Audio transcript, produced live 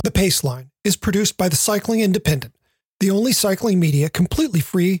The Paceline is produced by the Cycling Independent, the only cycling media completely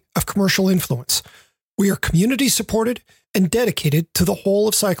free of commercial influence. We are community supported and dedicated to the whole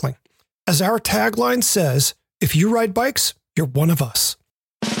of cycling. As our tagline says, if you ride bikes, you're one of us.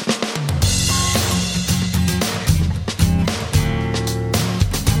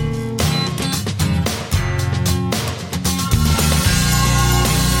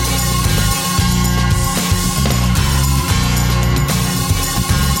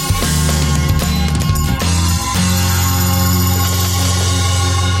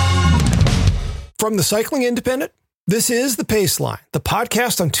 From the Cycling Independent, this is The Paceline, the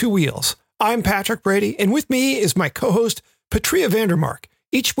podcast on two wheels. I'm Patrick Brady, and with me is my co-host, Patria Vandermark.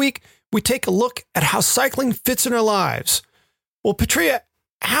 Each week, we take a look at how cycling fits in our lives. Well, Patria,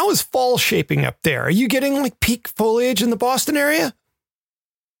 how is fall shaping up there? Are you getting like peak foliage in the Boston area?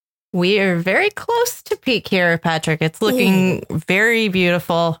 We are very close to peak here, Patrick. It's looking very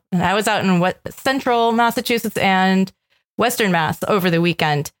beautiful. And I was out in central Massachusetts and Western Mass over the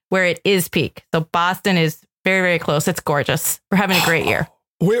weekend where it is peak. So Boston is very, very close. It's gorgeous. We're having a great year.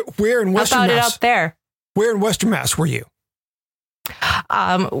 Where in Western Mass? How about it out there? Where in Western Mass were you?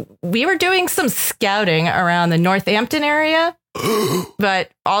 We were doing some scouting around the Northampton area, but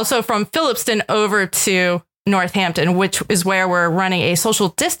also from Phillipston over to Northampton, which is where we're running a social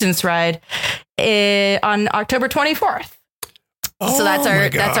distance ride on October 24th. So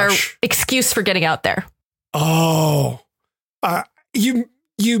that's our excuse for getting out there. Oh,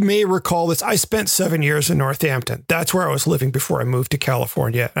 you may recall this. I spent 7 years in Northampton. That's where I was living before I moved to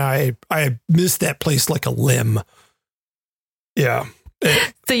California. And I missed that place like a limb. Yeah.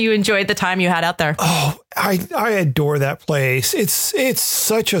 So you enjoyed the time you had out there? Oh, I adore that place. It's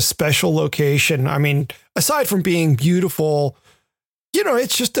such a special location. I mean, aside from being beautiful, you know,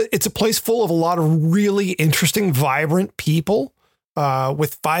 it's a place full of a lot of really interesting, vibrant people.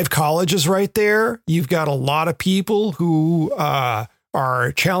 With 5 colleges right there, you've got a lot of people who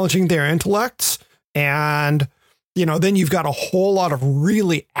are challenging their intellects. And, you know, then you've got a whole lot of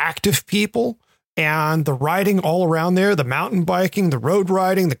really active people and the riding all around there, the mountain biking, the road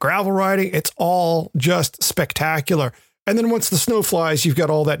riding, the gravel riding. It's all just spectacular. And then once the snow flies, you've got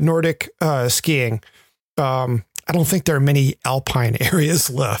all that Nordic skiing. I don't think there are many alpine areas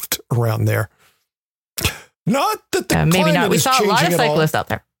left around there. Not that the maybe not. We saw a lot of cyclists all. Out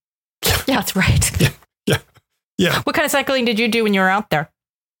there. Yeah, that's right. Yeah. What kind of cycling did you do when you were out there?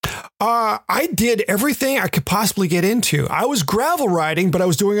 I did everything I could possibly get into. I was gravel riding, but I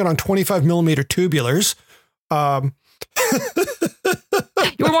was doing it on 25 millimeter tubulars. You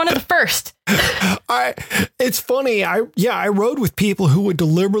were one of the first. It's funny. I rode with people who would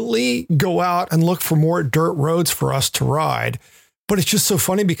deliberately go out and look for more dirt roads for us to ride. But it's just so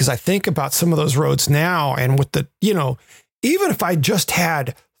funny because I think about some of those roads now and with the, you know, even if I just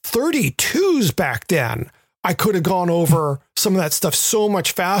had 32s back then, I could have gone over some of that stuff so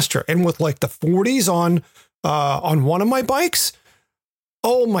much faster. And with like the 40s on one of my bikes,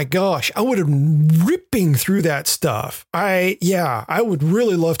 oh my gosh, I would have been ripping through that stuff. I would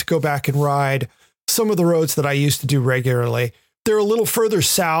really love to go back and ride some of the roads that I used to do regularly. They're a little further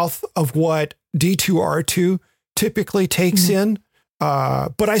south of what D2R2 typically takes in.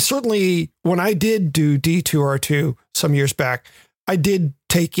 But I certainly, when I did do D2R2 some years back, I did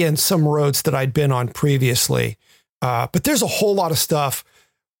take in some roads that I'd been on previously. But there's a whole lot of stuff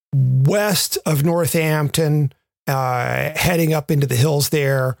west of Northampton, heading up into the hills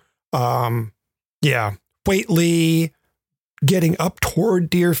there. Whately, getting up toward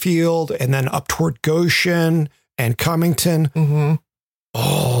Deerfield and then up toward Goshen and Cummington. Mm-hmm.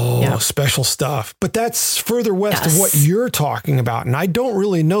 Oh, yeah. Special stuff. But that's further west of what you're talking about. And I don't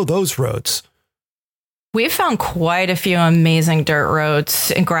really know those roads. We've found quite a few amazing dirt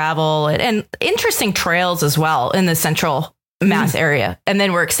roads and gravel and interesting trails as well in the central Mass area. And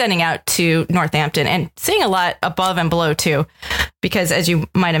then we're extending out to Northampton and seeing a lot above and below too, because as you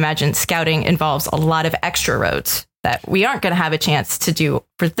might imagine, scouting involves a lot of extra roads that we aren't going to have a chance to do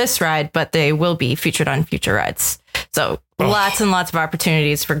for this ride, but they will be featured on future rides. So lots and lots of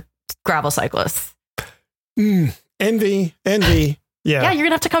opportunities for gravel cyclists. Envy. Yeah. Yeah, you're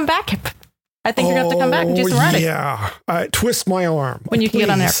going to have to come back. I think you're going to have to come back and do some riding. Yeah. Twist my arm. When you can get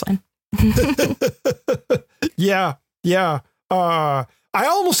on an airplane. Yeah. I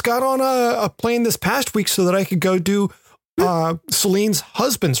almost got on a plane this past week so that I could go do Celine's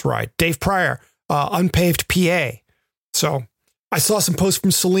husband's ride, Dave Pryor, Unpaved PA. So I saw some posts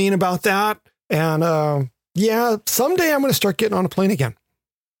from Celine about that. And someday I'm going to start getting on a plane again.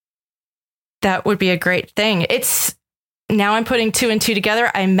 That would be a great thing. It's now I'm putting two and two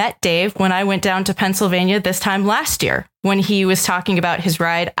together. I met Dave when I went down to Pennsylvania this time last year when he was talking about his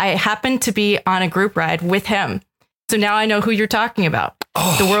ride. I happened to be on a group ride with him. So now I know who you're talking about.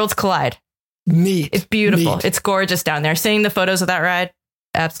 Oh, the worlds collide. Neat. It's beautiful. Neat. It's gorgeous down there. Seeing the photos of that ride,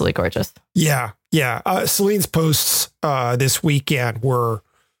 absolutely gorgeous. Yeah. Yeah. Celine's posts this weekend were,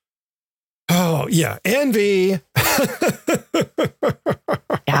 oh, yeah, envy.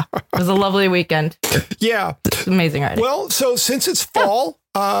 Yeah. It was a lovely weekend. Yeah. It's amazing riding. Well, so since it's fall,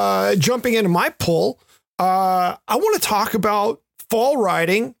 jumping into my poll, I want to talk about fall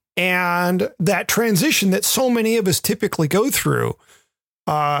riding and that transition that so many of us typically go through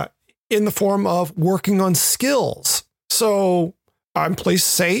in the form of working on skills. So I'm pleased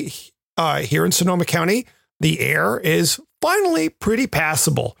to say here in Sonoma County, the air is finally pretty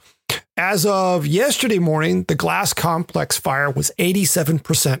passable. As of yesterday morning, the Glass Complex fire was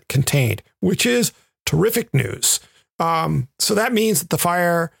 87% contained, which is terrific news. So that means that the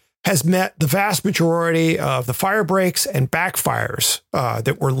fire has met the vast majority of the fire breaks and backfires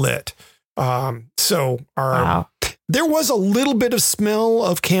that were lit. Wow. There was a little bit of smell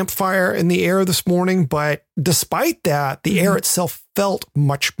of campfire in the air this morning, but despite that, the air itself felt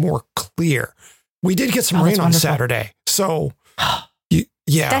much more clear. We did get some rain on Saturday. So,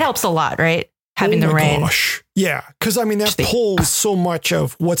 yeah. That helps a lot, right? Having the rain. Gosh. Yeah. Because, I mean, that pulls so much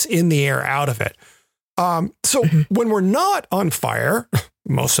of what's in the air out of it. So when we're not on fire,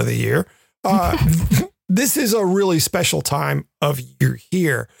 most of the year, this is a really special time of year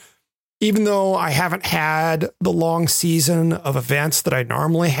here. Even though I haven't had the long season of events that I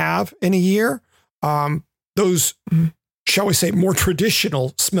normally have in a year, those, shall we say, more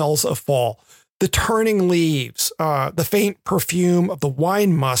traditional smells of fall, the turning leaves, the faint perfume of the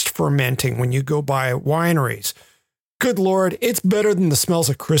wine must fermenting when you go by wineries. Good Lord, it's better than the smells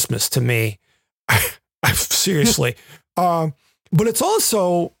of Christmas to me. Seriously. But it's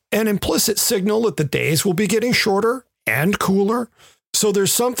also an implicit signal that the days will be getting shorter and cooler. So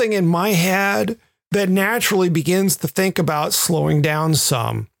there's something in my head that naturally begins to think about slowing down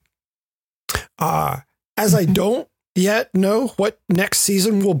some. As I don't yet know what next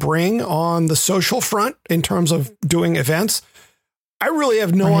season will bring on the social front in terms of doing events, I really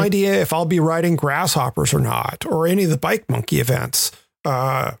have no idea if I'll be riding Grasshoppers or not, or any of the Bike Monkey events.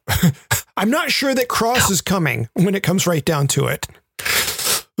 I'm not sure that Cross is coming when it comes right down to it.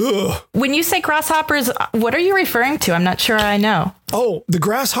 Ugh. When you say Grasshoppers, what are you referring to? I'm not sure I know. Oh, the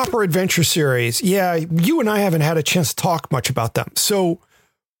Grasshopper Adventure Series. Yeah, you and I haven't had a chance to talk much about them. So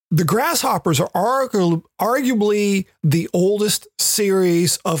the Grasshoppers are arguably the oldest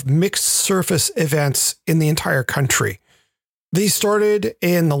series of mixed surface events in the entire country. These started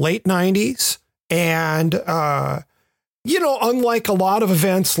in the late 90s and, unlike a lot of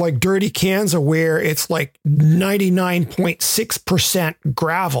events like Dirty Kansas, where it's like 99.6%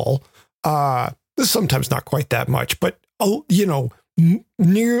 gravel, sometimes not quite that much, but,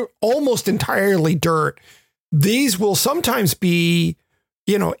 near almost entirely dirt. These will sometimes be,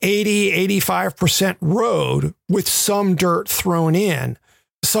 80-85% road with some dirt thrown in.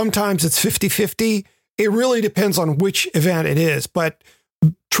 Sometimes it's 50-50. It really depends on which event it is, but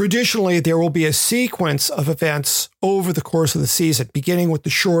traditionally, there will be a sequence of events over the course of the season, beginning with the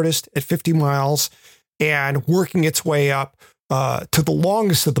shortest at 50 miles and working its way up to the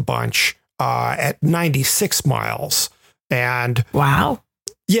longest of the bunch at 96 miles. And wow.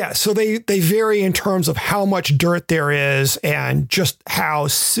 Yeah, so they vary in terms of how much dirt there is and just how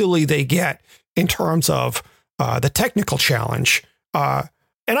silly they get in terms of the technical challenge. And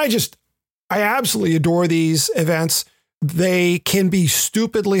I absolutely adore these events. They can be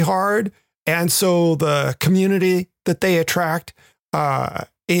stupidly hard. And so the community that they attract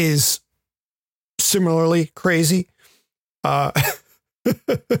is similarly crazy.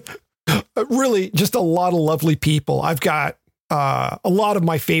 Really just a lot of lovely people. I've got a lot of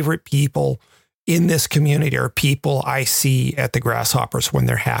my favorite people in this community are people I see at the Grasshoppers when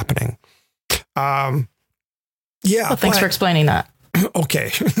they're happening. Yeah. Well, thanks for explaining that.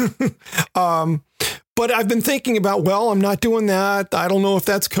 Okay. But I've been thinking about, I'm not doing that. I don't know if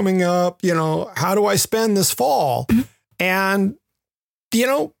that's coming up. How do I spend this fall? And,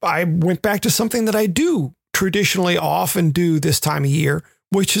 I went back to something that I do traditionally often do this time of year,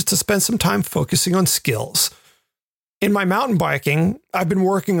 which is to spend some time focusing on skills. In my mountain biking, I've been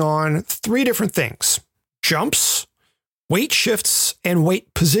working on 3 different things: jumps, weight shifts, and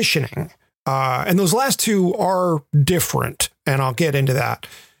weight positioning. And those last 2 are different, and I'll get into that.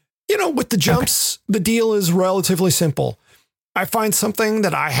 With the jumps, The deal is relatively simple. I find something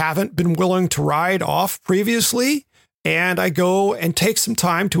that I haven't been willing to ride off previously, and I go and take some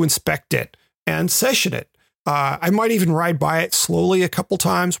time to inspect it and session it. I might even ride by it slowly a couple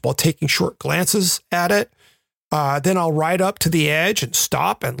times while taking short glances at it. Then I'll ride up to the edge and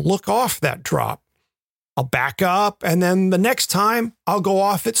stop and look off that drop. I'll back up, and then the next time I'll go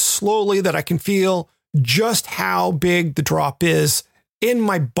off it slowly that I can feel just how big the drop is in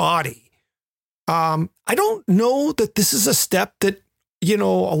my body. I don't know that this is a step that, a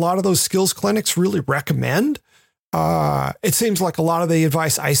lot of those skills clinics really recommend. It seems like a lot of the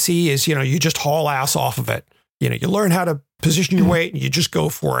advice I see is, you just haul ass off of it. You learn how to position your weight and you just go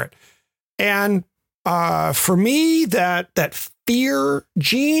for it. And for me, that fear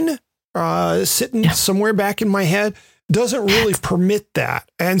gene sitting somewhere back in my head doesn't really permit that.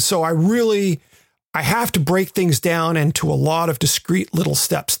 And so I have to break things down into a lot of discrete little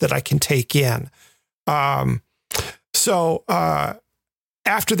steps that I can take in. So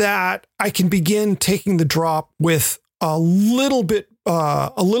after that, I can begin taking the drop with a little bit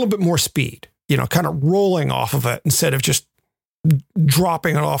more speed, kind of rolling off of it instead of just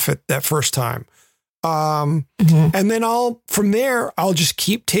dropping it off at that first time. And then from there, I'll just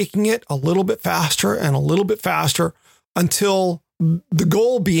keep taking it a little bit faster and a little bit faster until the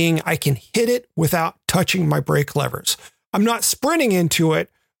goal being I can hit it without touching my brake levers. I'm not sprinting into it,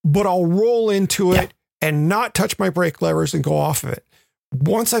 but I'll roll into it and not touch my brake levers and go off of it.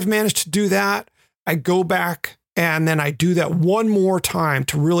 Once I've managed to do that, I go back and then I do that one more time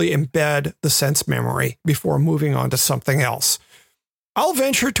to really embed the sense memory before moving on to something else. I'll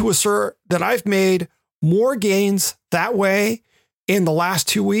venture to assert that I've made more gains that way in the last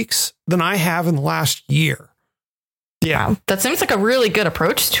 2 weeks than I have in the last year. Yeah. Wow. That seems like a really good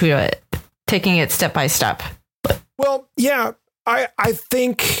approach to it, taking it step by step. Well, yeah, I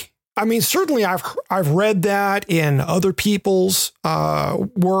think, certainly I've read that in other people's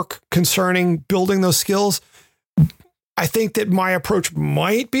work concerning building those skills. I think that my approach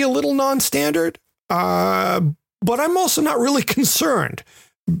might be a little non-standard, but I'm also not really concerned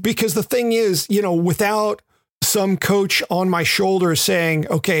because the thing is, without some coach on my shoulder saying,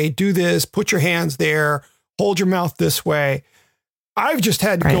 okay, do this, put your hands there, hold your mouth this way. I've just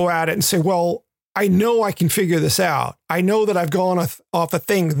had to go at it and say, well, I know I can figure this out. I know that I've gone off a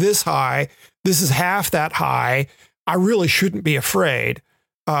thing this high. This is half that high. I really shouldn't be afraid.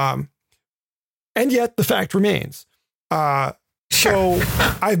 And yet the fact remains. So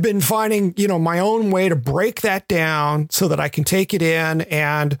I've been finding, my own way to break that down so that I can take it in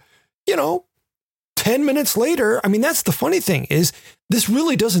and, 10 minutes later, that's the funny thing is this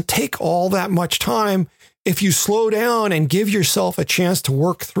really doesn't take all that much time if you slow down and give yourself a chance to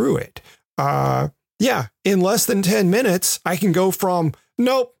work through it. In less than 10 minutes, I can go from,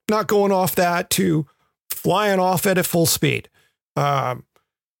 nope, not going off that to flying off it at full speed. Excellent.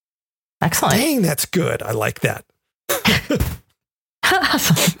 Dang, that's good. I like that.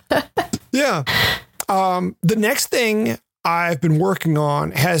 Awesome. Yeah. The next thing I've been working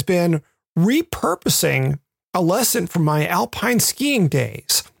on has been repurposing a lesson from my alpine skiing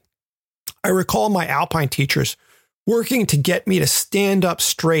days. I recall my alpine teachers working to get me to stand up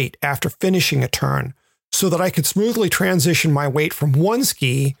straight after finishing a turn so that I could smoothly transition my weight from one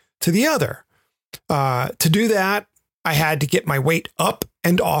ski to the other. To do that, I had to get my weight up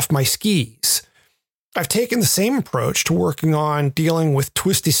and off my skis. I've taken the same approach to working on dealing with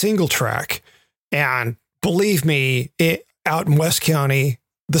twisty single track. And believe me, out in West County,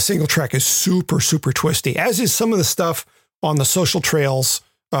 the single track is super, super twisty, as is some of the stuff on the social trails,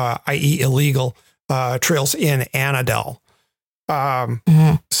 i.e. illegal trails in Annandale.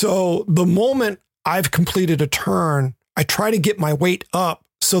 So the moment I've completed a turn, I try to get my weight up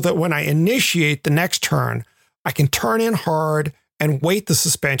so that when I initiate the next turn, I can turn in hard and weight the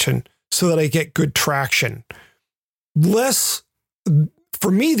suspension so that I get good traction. For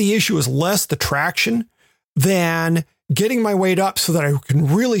me, the issue is less the traction than getting my weight up so that I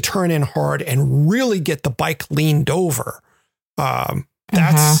can really turn in hard and really get the bike leaned over.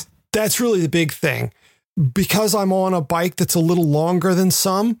 That's really the big thing. Because I'm on a bike that's a little longer than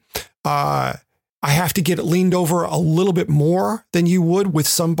some, I have to get it leaned over a little bit more than you would with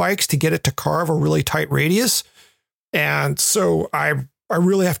some bikes to get it to carve a really tight radius. And so I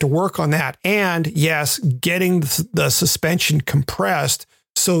really have to work on that. And yes, getting the suspension compressed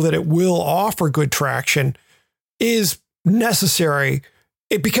so that it will offer good traction is necessary.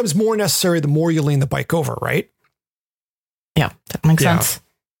 It becomes more necessary the more you lean the bike over, right? Yeah, that makes sense.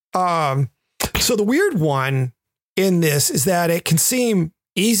 So the weird one in this is that it can seem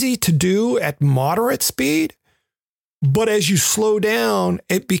easy to do at moderate speed, but as you slow down,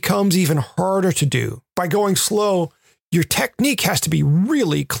 it becomes even harder to do. By going slow, your technique has to be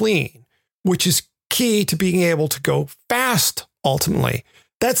really clean, which is key to being able to go fast ultimately.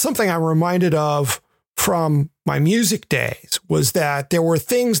 That's something I'm reminded of from my music days was that there were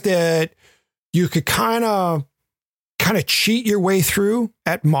things that you could kind of cheat your way through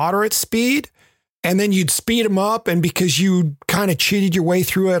at moderate speed, and then you'd speed them up. And because you kind of cheated your way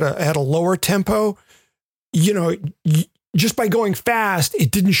through at a lower tempo, just by going fast,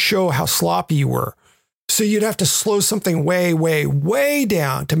 it didn't show how sloppy you were. So you'd have to slow something way, way, way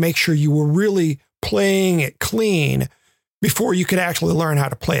down to make sure you were really playing it clean before you could actually learn how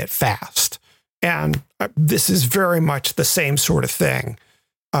to play it fast. And this is very much the same sort of thing.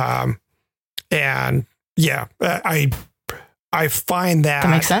 And yeah, I find that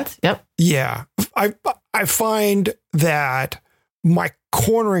makes sense. Yep. Yeah. I find that my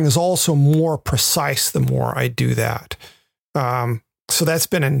cornering is also more precise the more I do that. So that's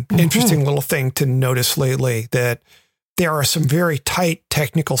been an interesting little thing to notice lately, that there are some very tight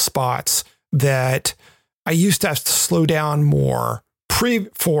technical spots that I used to have to slow down more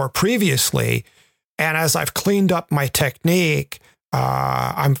previously. And as I've cleaned up my technique,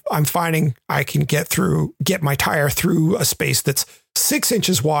 I'm finding I can get my tire through a space that's 6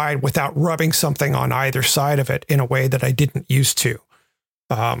 inches wide without rubbing something on either side of it in a way that I didn't used to.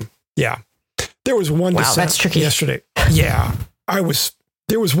 Yeah. There was one descent that's tricky. yesterday. Yeah.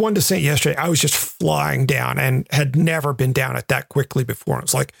 There was one descent yesterday. I was just flying down and had never been down it that quickly before. And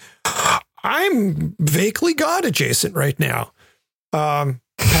it's like, I'm vaguely God adjacent right now.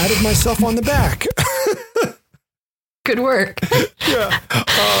 Patted myself on the back. Good work. Yeah.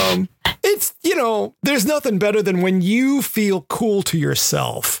 It's, there's nothing better than when you feel cool to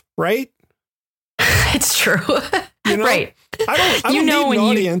yourself, right? It's true. Right. I don't need an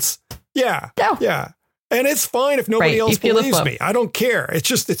audience. Yeah. No. Yeah. And it's fine if nobody else believes me. I don't care.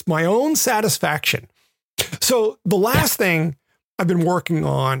 It's my own satisfaction. So the last thing I've been working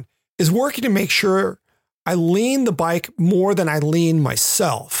on is working to make sure I lean the bike more than I lean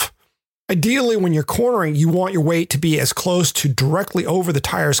myself. Ideally, when you're cornering, you want your weight to be as close to directly over the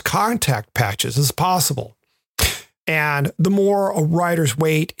tire's contact patches as possible. And the more a rider's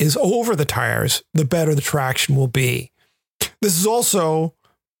weight is over the tires, the better the traction will be. This is also,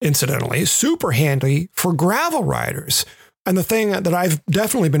 incidentally, super handy for gravel riders. And the thing that I've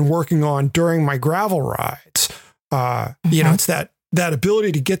definitely been working on during my gravel rides, it's that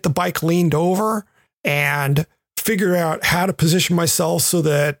ability to get the bike leaned over and figure out how to position myself so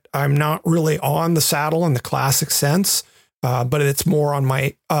that I'm not really on the saddle in the classic sense, but it's more on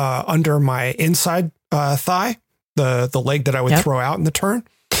my under my inside thigh, the leg that I would throw out in the turn.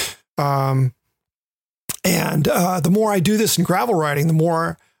 And the more I do this in gravel riding, the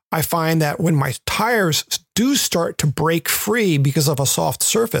more I find that when my tires do start to break free because of a soft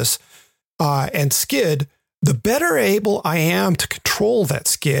surface and skid, the better able I am to control that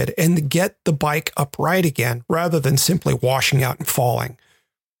skid and to get the bike upright again, rather than simply washing out and falling.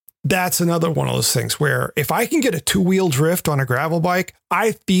 That's another one of those things where if I can get a 2-wheel drift on a gravel bike,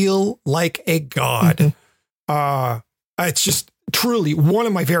 I feel like a god. It's just truly one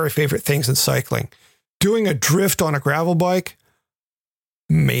of my very favorite things in cycling. Doing a drift on a gravel bike,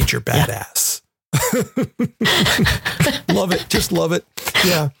 major badass. Love it. Just love it.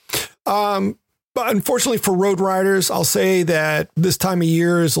 Yeah. But unfortunately for road riders, I'll say that this time of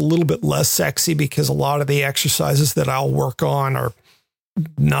year is a little bit less sexy because a lot of the exercises that I'll work on are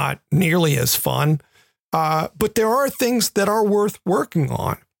not nearly as fun. But there are things that are worth working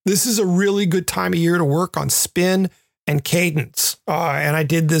on. This is a really good time of year to work on spin and cadence. And I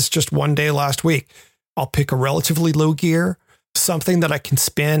did this just one day last week. I'll pick a relatively low gear, something that I can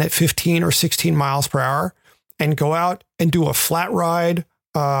spin at 15 or 16 miles per hour, and go out and do a flat ride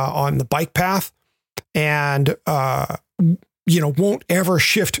on the bike path, and won't ever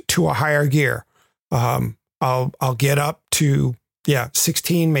shift to a higher gear. I'll get up to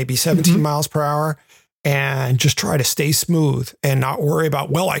 16, maybe 17 miles per hour, and just try to stay smooth and not worry about,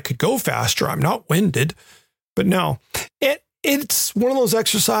 well, I could go faster, I'm not winded. But no, it's one of those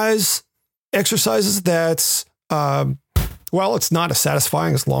exercises that's it's not as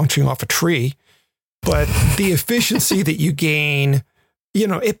satisfying as launching off a tree, but the efficiency that you gain,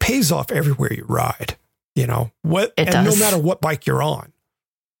 it pays off everywhere you ride, no matter what bike you're on.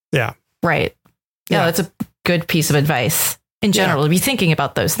 Yeah. Right. Yeah. That's a good piece of advice in general to be thinking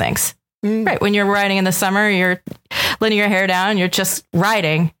about those things. Right. When you're riding in the summer, you're letting your hair down, you're just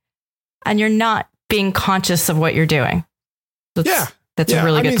riding and you're not being conscious of what you're doing. That's a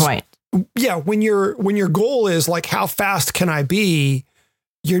really good point. Yeah. When your goal is like, how fast can I be?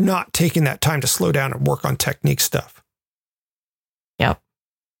 You're not taking that time to slow down and work on technique stuff. Yep.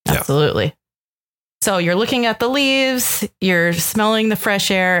 Absolutely. Yeah. So you're looking at the leaves, you're smelling the fresh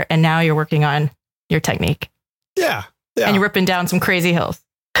air, and now you're working on your technique. Yeah. And you're ripping down some crazy hills.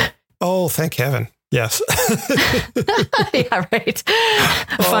 Oh, thank heaven. Yes. Yeah, right.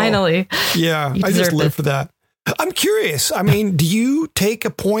 Finally. Yeah, I just live for that. I'm curious. I mean, do you take a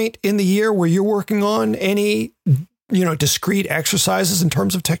point in the year where you're working on any, discrete exercises in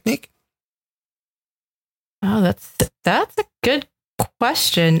terms of technique? Oh, that's a good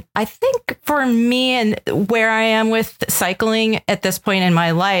question. I think for me and where I am with cycling at this point in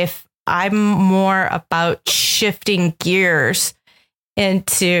my life, I'm more about shifting gears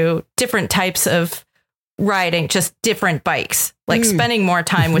into different types of riding, just different bikes, like spending more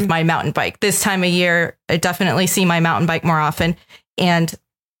time with my mountain bike. This time of year, I definitely see my mountain bike more often. And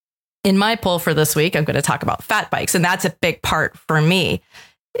in my poll for this week, I'm going to talk about fat bikes. And that's a big part for me,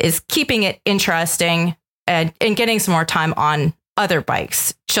 is keeping it interesting and getting some more time on other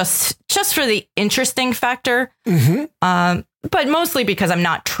bikes, just for the interesting factor. But mostly because I'm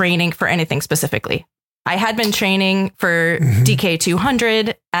not training for anything specifically. I had been training for DK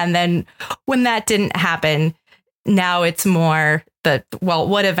 200. And then when that didn't happen, now it's more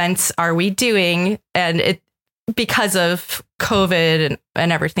what events are we doing? And because of COVID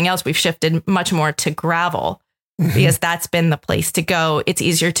and everything else, we've shifted much more to gravel because that's been the place to go. It's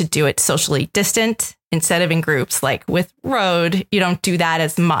easier to do it socially distant instead of in groups. Like with road, you don't do that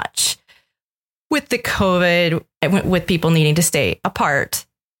as much with the COVID, with people needing to stay apart,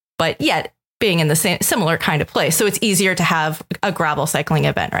 but yet being in the similar kind of place. So it's easier to have a gravel cycling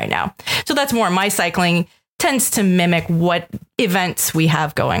event right now. So that's more, my cycling tends to mimic what events we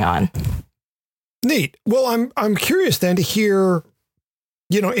have going on. Neat. Well, I'm curious then to hear,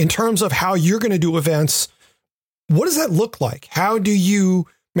 in terms of how you're going to do events, what does that look like? How do you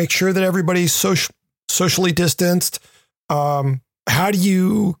make sure that everybody's socially distanced? How do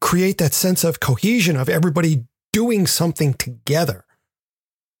you create that sense of cohesion of everybody doing something together?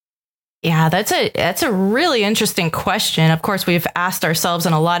 Yeah, that's a really interesting question. Of course, we've asked ourselves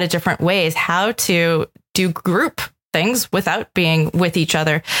in a lot of different ways how to do group things without being with each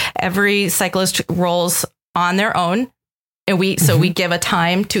other. Every cyclist rolls on their own, and we give a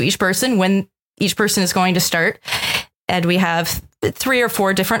time to each person when each person is going to start. And we have 3 or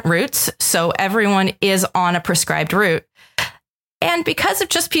 4 different routes, so everyone is on a prescribed route. And because of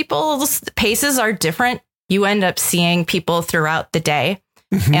just people's paces are different, you end up seeing people throughout the day.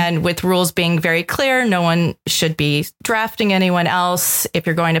 And with rules being very clear, no one should be drafting anyone else. If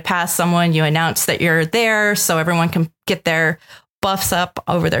you're going to pass someone, you announce that you're there so everyone can get their buffs up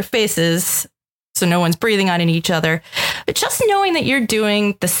over their faces so no one's breathing on each other. But just knowing that you're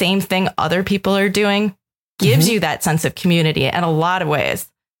doing the same thing other people are doing gives you that sense of community in a lot of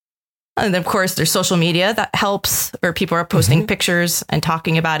ways. And of course, there's social media that helps, where people are posting pictures and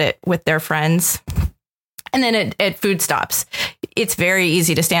talking about it with their friends. And then at food stops, it's very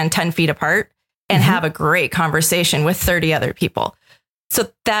easy to stand 10 feet apart and have a great conversation with 30 other people.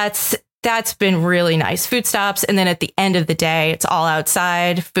 So that's been really nice. Food stops. And then at the end of the day, it's all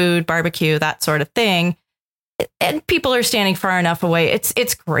outside, food, barbecue, that sort of thing. And people are standing far enough away.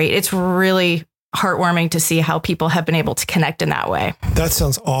 It's great. It's really heartwarming to see how people have been able to connect in that way. That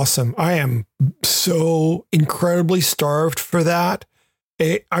sounds awesome. I am so incredibly starved for that.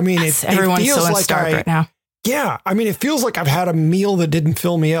 Everyone's so starved right now. Yeah. I mean, it feels like I've had a meal that didn't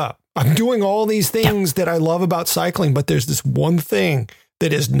fill me up. I'm doing all these things that I love about cycling, but there's this one thing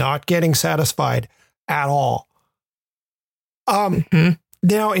that is not getting satisfied at all.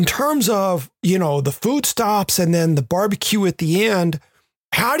 Now, in terms of, the food stops and then the barbecue at the end,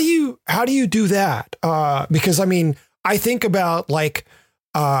 how do you do that? Because I think about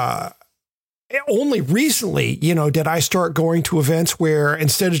only recently, did I start going to events where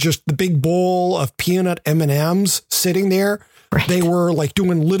instead of just the big bowl of peanut M&Ms sitting there, they were like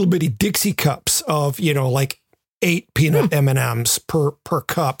doing little bitty Dixie cups of, 8 peanut M&Ms per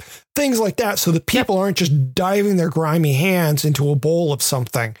cup, things like that. So that people aren't just diving their grimy hands into a bowl of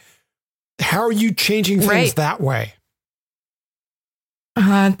something. How are you changing things that way?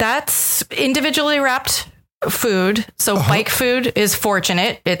 That's individually wrapped food. So bike food is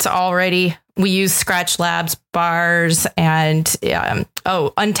fortunate. It's already, we use Scratch Labs bars and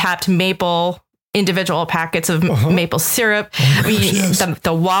untapped maple, individual packets of maple syrup.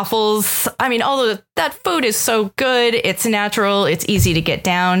 The waffles. All of that food is so good. It's natural. It's easy to get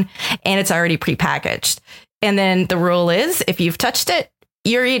down, and it's already prepackaged. And then the rule is, if you've touched it,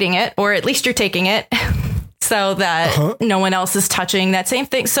 you're eating it, or at least you're taking it. So that no one else is touching that same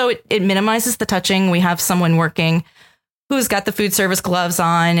thing. So it minimizes the touching. We have someone working who's got the food service gloves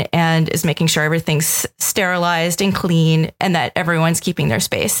on and is making sure everything's sterilized and clean and that everyone's keeping their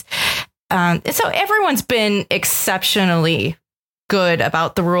space. So everyone's been exceptionally good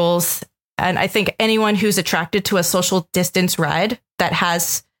about the rules. And I think anyone who's attracted to a social distance ride that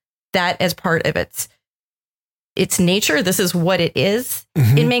has that as part of its nature, this is what it is,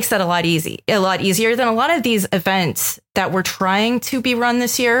 it makes that a lot easier than a lot of these events that were trying to be run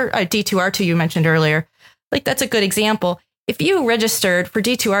this year. D2R2 you mentioned earlier, like that's a good example. If you registered for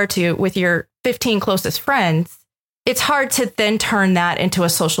D2R2 with your 15 closest friends, it's hard to then turn that into a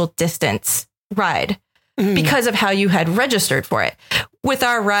social distance ride because of how you had registered for it. With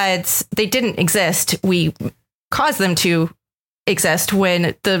our rides, they didn't exist. We caused them to exist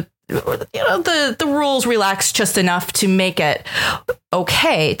when the rules relaxed just enough to make it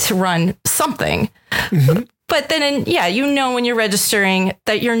okay to run something. But then, when you're registering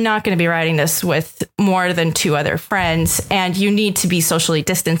that you're not going to be riding this with more than 2 other friends, and you need to be socially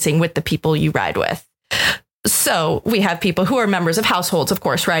distancing with the people you ride with. So we have people who are members of households, of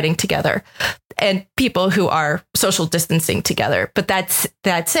course, riding together, and people who are social distancing together. But that's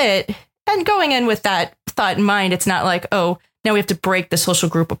it. And going in with that thought in mind, it's not like, oh, now we have to break the social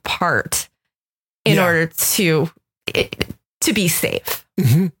group apart in order to be safe.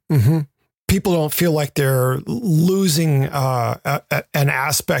 People don't feel like they're losing an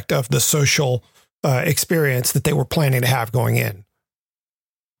aspect of the social experience that they were planning to have going in.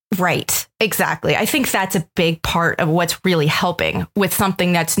 Right. Exactly. I think that's a big part of what's really helping with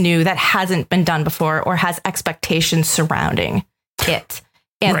something that's new that hasn't been done before or has expectations surrounding it.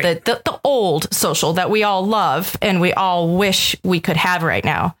 And the old social that we all love and we all wish we could have right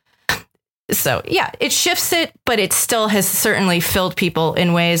now. So, it shifts it, but it still has certainly filled people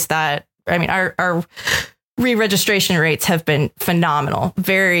in ways that, I mean, our re-registration rates have been phenomenal,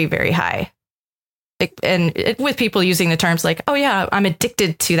 very, very high. With people using the terms like, oh, yeah, I'm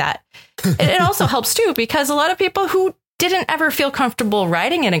addicted to that. It also helps, too, because a lot of people who didn't ever feel comfortable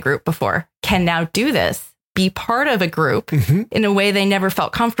riding in a group before can now do this, be part of a group in a way they never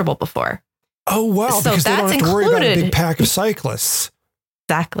felt comfortable before. Oh, wow. So because they don't have to worry about a big pack of cyclists.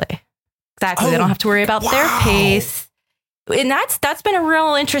 Exactly. Oh, they don't have to worry about their pace. And that's been a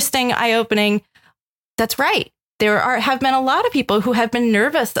real interesting eye-opening. That's right. Have been a lot of people who have been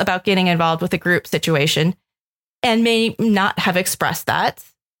nervous about getting involved with a group situation and may not have expressed that.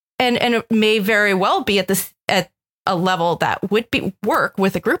 And it may very well be at a level that would work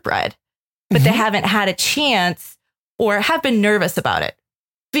with a group ride, but they haven't had a chance or have been nervous about it.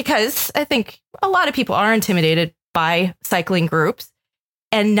 Because I think a lot of people are intimidated by cycling groups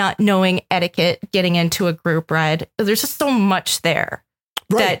and not knowing etiquette, getting into a group ride. There's just so much there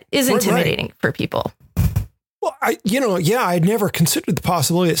that is intimidating for people. Well, I'd never considered the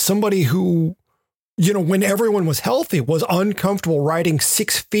possibility that somebody who, when everyone was healthy, was uncomfortable riding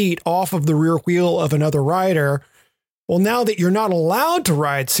 6 feet off of the rear wheel of another rider. Well, now that you're not allowed to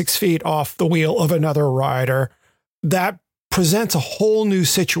ride 6 feet off the wheel of another rider, that presents a whole new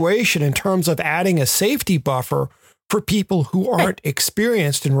situation in terms of adding a safety buffer for people who aren't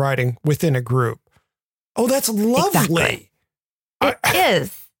experienced in riding within a group. Oh, that's lovely. Exactly. It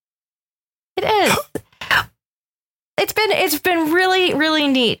is. It's been really, really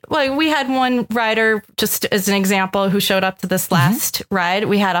neat. Like we had one rider, just as an example, who showed up to this last ride.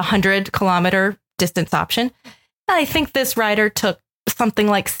 We had a 100-kilometer distance option. And I think this rider took something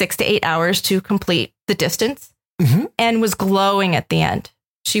like 6 to 8 hours to complete the distance and was glowing at the end.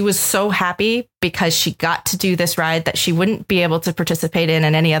 She was so happy because she got to do this ride that she wouldn't be able to participate in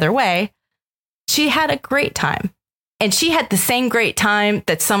any other way. She had a great time. And she had the same great time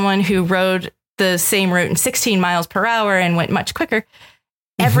that someone who rode the same route in 16 miles per hour and went much quicker.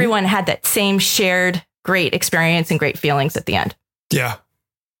 Everyone had that same shared great experience and great feelings at the end. Yeah.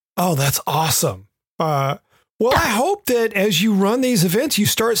 Oh, that's awesome. I hope that as you run these events, you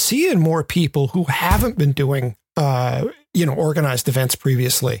start seeing more people who haven't been doing, organized events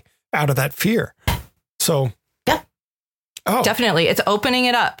previously out of that fear. So, definitely. It's opening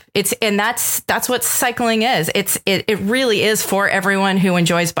it up. That's what cycling is. It really is for everyone who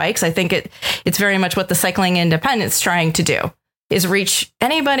enjoys bikes. I think it's very much what the Cycling Independent's trying to do, is reach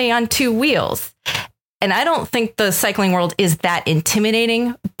anybody on 2 wheels. And I don't think the cycling world is that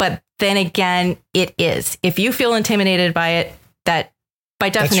intimidating, but then again, it is. If you feel intimidated by it, that by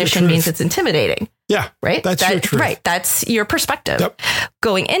definition means it's intimidating. Yeah. Right. That's your truth. Right. That's your perspective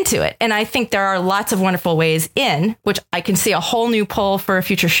going into it. And I think there are lots of wonderful ways in, which I can see a whole new poll for a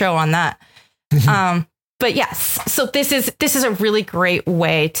future show on that. But yes, so this is a really great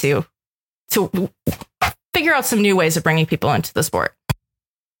way to figure out some new ways of bringing people into the sport.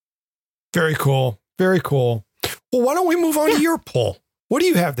 Very cool. Very cool. Well, why don't we move on to your poll? What do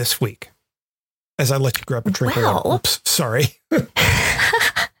you have this week? As I let you grab a drink. Oops, sorry.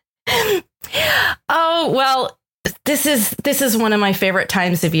 Oh, well, this is one of my favorite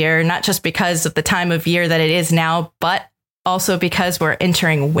times of year, not just because of the time of year that it is now, but also because we're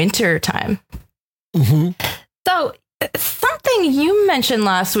entering winter time. Mm-hmm. So something you mentioned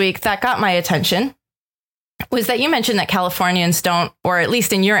last week that got my attention was that you mentioned that Californians don't, or at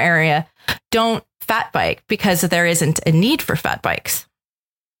least in your area, don't fat bike because there isn't a need for fat bikes.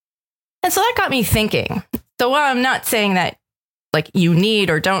 And so that got me thinking. So while I'm not saying that like you need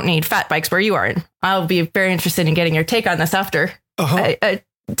or don't need fat bikes where you are, and I'll be very interested in getting your take on this after I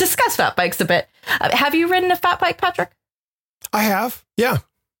discuss fat bikes a bit. Have you ridden a fat bike, Patrick? I have. Yeah.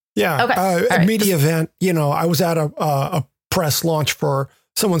 Yeah. Okay. A media event, I was at a press launch for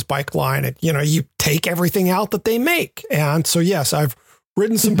someone's bike line, and, you take everything out that they make. And so, yes, I've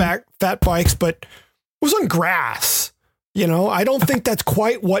ridden some fat bikes, but it was on grass. I don't think that's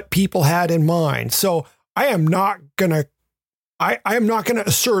quite what people had in mind. So I am not going to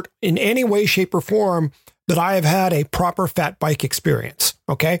assert in any way, shape, or form that I have had a proper fat bike experience.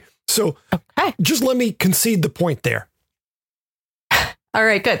 Okay. So just let me concede the point there. All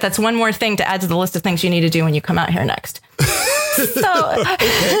right, good. That's one more thing to add to the list of things you need to do when you come out here next. So,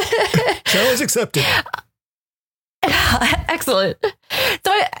 challenge accepted. Excellent.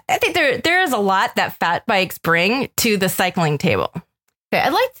 So I think there is a lot that fat bikes bring to the cycling table. Okay,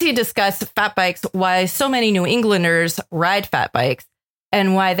 I'd like to discuss fat bikes, why so many New Englanders ride fat bikes,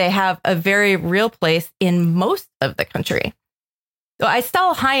 and why they have a very real place in most of the country. So I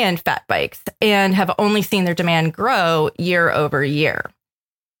sell high-end fat bikes and have only seen their demand grow year over year.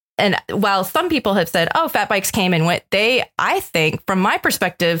 And while some people have said, oh, fat bikes came and went, I think, from my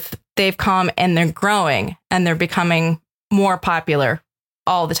perspective, they've come and they're growing and they're becoming more popular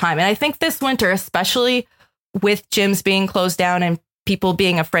all the time. And I think this winter, especially with gyms being closed down and people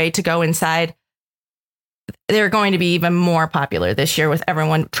being afraid to go inside, they're going to be even more popular this year with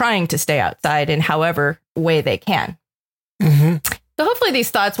everyone trying to stay outside in however way they can. Mm-hmm. So hopefully these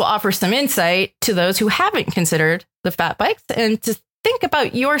thoughts will offer some insight to those who haven't considered the fat bikes and to think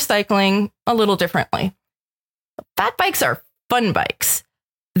about your cycling a little differently. Fat bikes are fun bikes.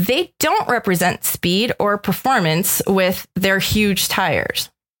 They don't represent speed or performance with their huge tires.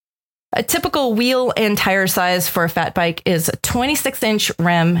 A typical wheel and tire size for a fat bike is a 26-inch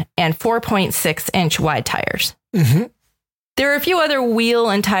rim and 4.6-inch wide tires. Mm-hmm. There are a few other wheel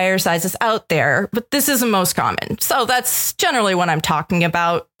and tire sizes out there, but this is the most common. So that's generally what I'm talking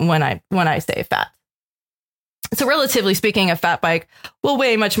about when I say fat. So relatively speaking, a fat bike will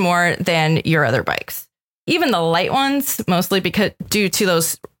weigh much more than your other bikes. Even the light ones, mostly because due to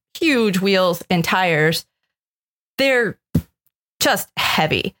those huge wheels and tires, they're just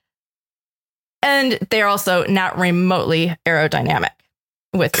heavy. And they're also not remotely aerodynamic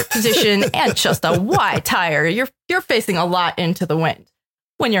with your position and just a wide tire. You're facing a lot into the wind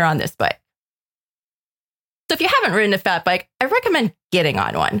when you're on this bike. So if you haven't ridden a fat bike, I recommend getting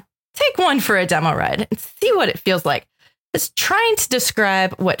on one. Take one for a demo ride and see what it feels like. Because trying to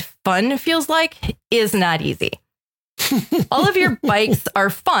describe what fun feels like is not easy. All of your bikes are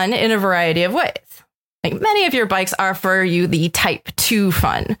fun in a variety of ways. Like many of your bikes offer you the type 2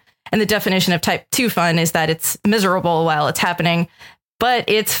 fun. And the definition of type 2 fun is that it's miserable while it's happening, but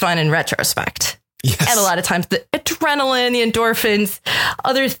it's fun in retrospect. Yes. And a lot of times the adrenaline, the endorphins,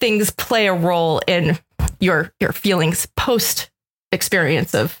 other things play a role in your feelings post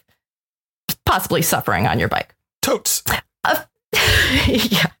experience of possibly suffering on your bike. Totes.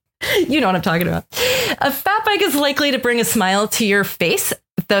 Yeah, you know what I'm talking about. A fat bike is likely to bring a smile to your face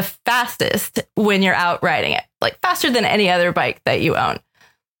the fastest when you're out riding it, like faster than any other bike that you own.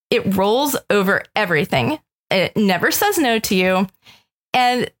 It rolls over everything. It never says no to you.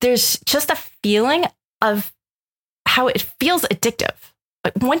 And there's just a feeling of how it feels addictive.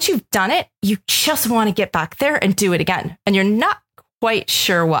 Like once you've done it, you just want to get back there and do it again. And you're not quite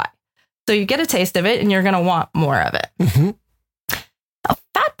sure why. So you get a taste of it and you're going to want more of it. Mm-hmm. Now,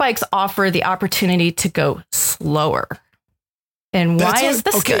 fat bikes offer the opportunity to go slower. And why is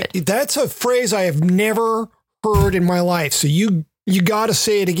this good? That's a phrase I have never heard in my life. So you got to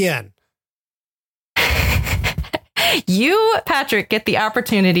say it again. You, Patrick, get the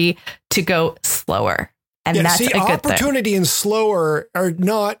opportunity to go slower. And that's a good thing. Opportunity and slower are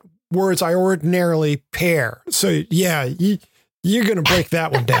not words I ordinarily pair. So, yeah, you're going to break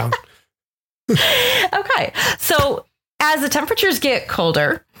that one down. Okay. So as the temperatures get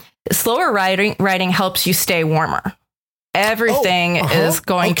colder, slower riding helps you stay warmer. Everything is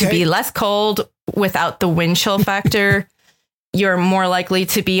going to be less cold without the wind chill factor. You're more likely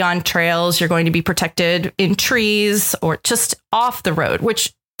to be on trails. You're going to be protected in trees or just off the road,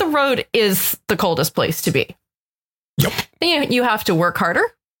 which the road is the coldest place to be. Yep. You have to work harder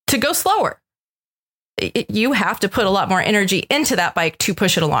to go slower. you have to put a lot more energy into that bike to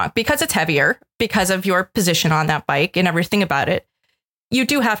push it along because it's heavier, because of your position on that bike and everything about it. You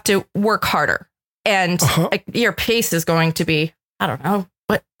do have to work harder, and your pace is going to be, I don't know,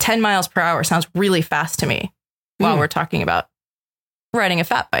 10 miles per hour sounds really fast to me while we're talking about riding a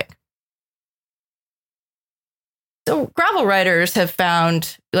fat bike. So gravel riders have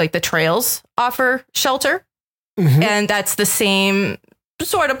found like the trails offer shelter, and that's the same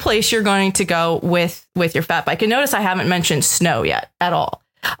sort of place you're going to go with your fat bike. And notice I haven't mentioned snow yet at all.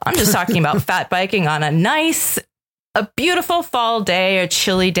 I'm just talking about fat biking on a beautiful fall day, a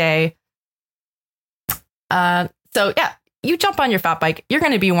chilly day. So yeah, you jump on your fat bike, you're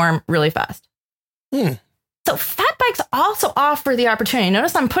going to be warm really fast. So fat bikes also offer the opportunity.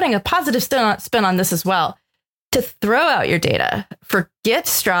 Notice I'm putting a positive spin on this as well, to throw out your data, forget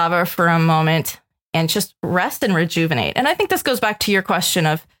Strava for a moment, and just rest and rejuvenate. And I think this goes back to your question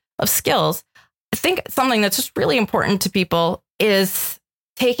of skills. I think something that's just really important to people is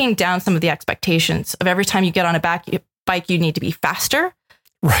taking down some of the expectations of every time you get on a bike, you need to be faster.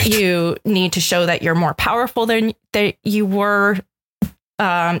 Right. You need to show that you're more powerful than you were.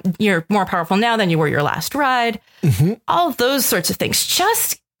 You're more powerful now than you were your last ride. All of those sorts of things.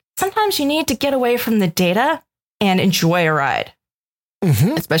 Just sometimes you need to get away from the data and enjoy a ride,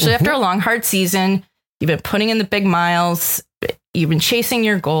 especially after a long, hard season. You've been putting in the big miles. You've been chasing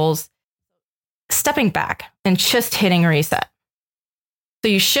your goals, stepping back and just hitting reset. So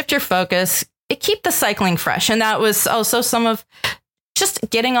you shift your focus, keep the cycling fresh. And that was also some of just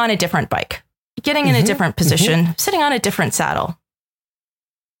getting on a different bike, getting in a different position, sitting on a different saddle.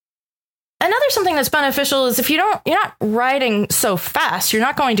 Another something that's beneficial is if you're not riding so fast, you're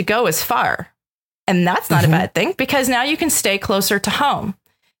not going to go as far. And that's not a bad thing, because now you can stay closer to home.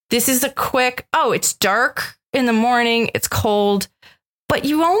 This is a quick, it's dark in the morning, it's cold, but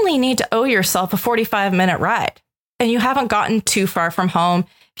you only need to owe yourself a 45-minute ride. And you haven't gotten too far from home.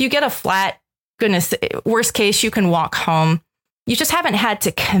 If you get a flat, goodness, worst case, you can walk home. You just haven't had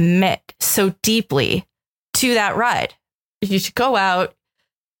to commit so deeply to that ride. You should go out,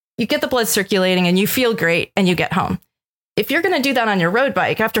 you get the blood circulating, and you feel great, and you get home. If you're going to do that on your road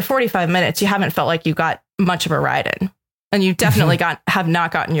bike, after 45 minutes, you haven't felt like you got much of a ride in. And you definitely have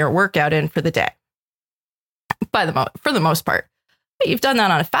not gotten your workout in for the day, for the most part. But you've done that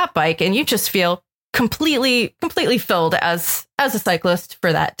on a fat bike, and you just feel completely filled as a cyclist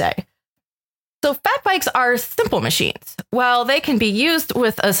for that day. So fat bikes are simple machines. While they can be used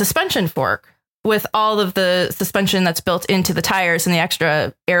with a suspension fork, with all of the suspension that's built into the tires and the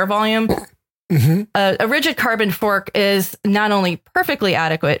extra air volume, a rigid carbon fork is not only perfectly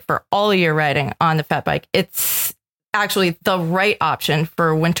adequate for all of your riding on the fat bike, it's actually the right option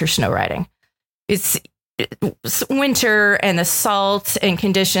for winter snow riding. It's winter, and the salt and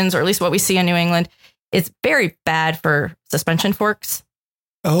conditions, or at least what we see in New England, it's very bad for suspension forks.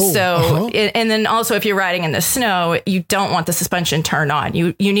 And then also if you're riding in the snow, you don't want the suspension turned on.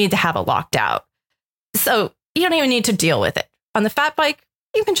 You need to have it locked out. So you don't even need to deal with it. On the fat bike,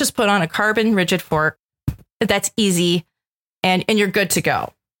 you can just put on a carbon rigid fork. That's easy, and you're good to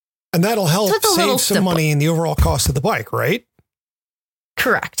go. And that'll help save some money in the overall cost of the bike, right?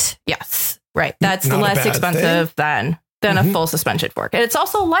 Correct. Yes. Right. That's less expensive than a full suspension fork. And it's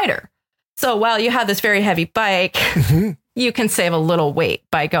also lighter. So while you have this very heavy bike, you can save a little weight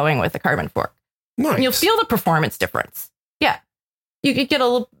by going with a carbon fork. Nice. And you'll feel the performance difference. Yeah. You could get a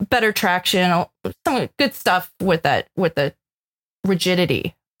little better traction, some good stuff with the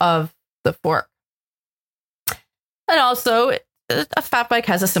rigidity of the fork. And also, a fat bike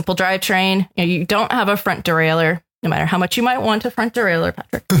has a simple drivetrain. You don't have a front derailleur, no matter how much you might want a front derailleur,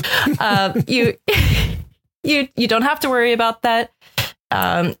 Patrick. You don't have to worry about that.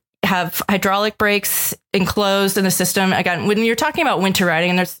 Have hydraulic brakes enclosed in the system. Again, when you're talking about winter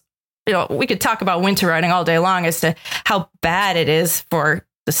riding, and we could talk about winter riding all day long as to how bad it is for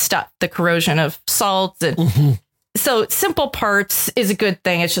the stuff, the corrosion of salts. And so simple parts is a good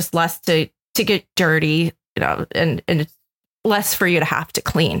thing. It's just less to get dirty, and it's less for you to have to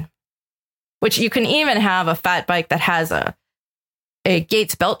clean, which you can even have a fat bike that has a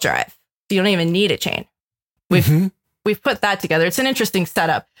Gates belt drive. So you don't even need a chain. We've put that together. It's an interesting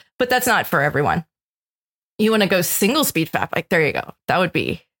setup, but that's not for everyone. You want to go single speed fat bike? There you go. That would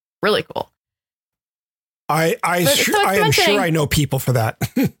be really cool. I am sure I know people for that.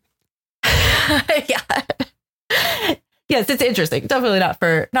 Yeah. Yes, it's interesting. Definitely not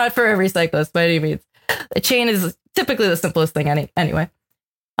for every cyclist by any means. A chain is typically the simplest thing anyway.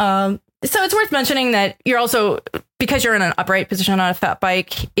 So it's worth mentioning that you're also, because you're in an upright position on a fat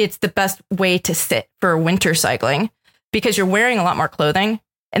bike, it's the best way to sit for winter cycling, because you're wearing a lot more clothing,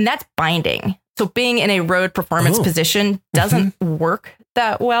 and that's binding. So being in a road performance position doesn't work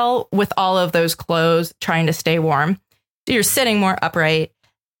that well with all of those clothes trying to stay warm. You're sitting more upright.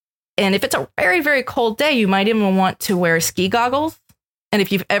 And if it's a very, very cold day, you might even want to wear ski goggles. And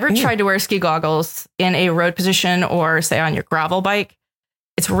if you've ever tried to wear ski goggles in a road position or say on your gravel bike,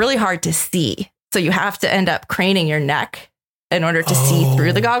 it's really hard to see. So you have to end up craning your neck in order to see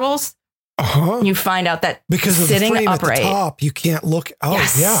through the goggles. You find out that because of sitting the frame upright at the top, you can't look. Oh,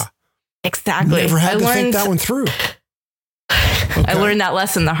 yes, yeah. Exactly. Never had to think that one through. Okay. I learned that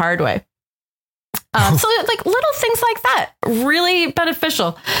lesson the hard way. So like little things like that, really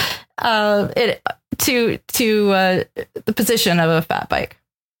beneficial to the position of a fat bike.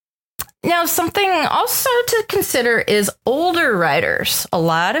 Now, something also to consider is older riders. A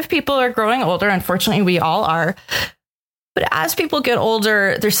lot of people are growing older. Unfortunately, we all are. But as people get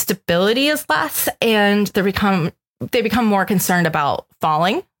older, their stability is less and they become more concerned about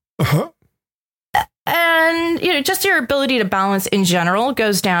falling. And just your ability to balance in general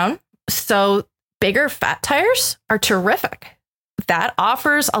goes down. So bigger fat tires are terrific. That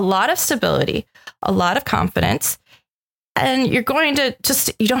offers a lot of stability, a lot of confidence. And you're going to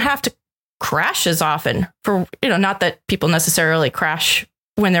you don't have to crash as often for, not that people necessarily crash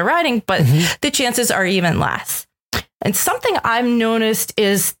when they're riding, but the chances are even less. And something I've noticed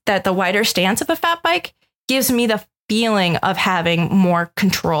is that the wider stance of a fat bike gives me the feeling of having more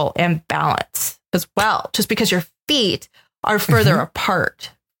control and balance as well, just because your feet are further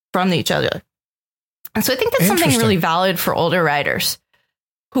apart from each other. And so I think that's something really valid for older riders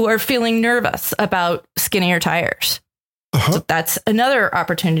who are feeling nervous about skinnier tires. So that's another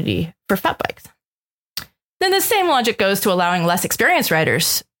opportunity for fat bikes. Then the same logic goes to allowing less experienced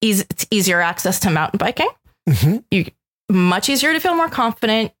riders it's easier access to mountain biking. Much easier to feel more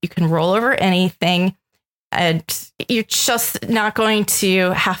confident. You can roll over anything. And you're just not going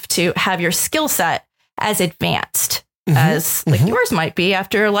to have your skill set as advanced as like yours might be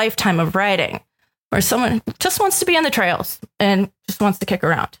after a lifetime of riding, or someone just wants to be on the trails and just wants to kick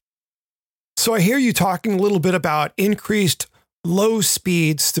around. So I hear you talking a little bit about increased low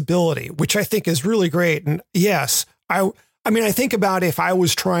speed stability, which I think is really great. And yes, I mean, I think about if I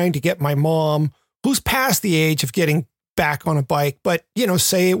was trying to get my mom, who's past the age of getting back on a bike, but,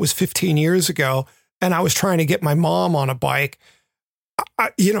 say it was 15 years ago, and I was trying to get my mom on a bike,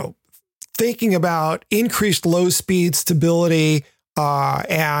 thinking about increased low speed stability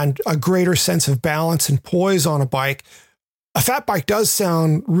and a greater sense of balance and poise on a bike, a fat bike does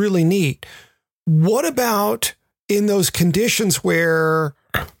sound really neat. What about in those conditions where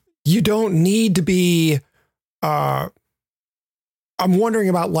you don't need to be, I'm wondering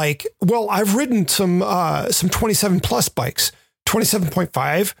about I've ridden some 27 plus bikes,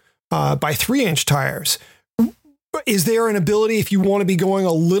 27.5 by 3-inch tires. Is there an ability if you want to be going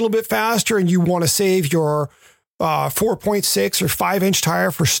a little bit faster and you want to save your 4.6 or 5-inch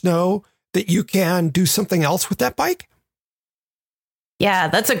tire for snow that you can do something else with that bike? Yeah,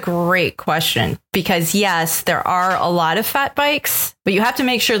 that's a great question because yes, there are a lot of fat bikes, but you have to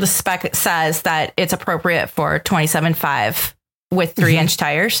make sure the spec says that it's appropriate for 27.5 with 3-inch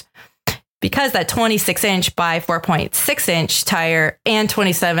tires, because that 26-inch by 4.6-inch tire and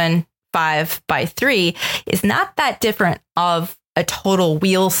 27.5 by 3 is not that different of a total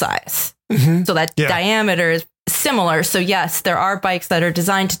wheel size. So that diameter is similar. So yes, there are bikes that are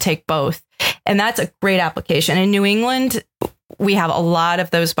designed to take both. And that's a great application. In New England, we have a lot of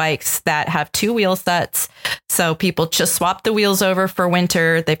those bikes that have 2 wheel sets. So people just swap the wheels over for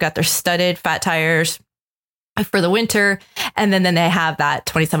winter. They've got their studded fat tires for the winter. And then they have that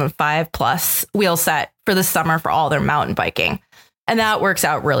 27.5 plus wheel set for the summer for all their mountain biking. And that works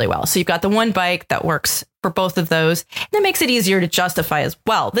out really well. So you've got the one bike that works for both of those. And it makes it easier to justify as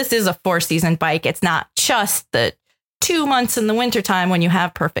well. This is a 4-season bike. It's not just the 2 months in the wintertime when you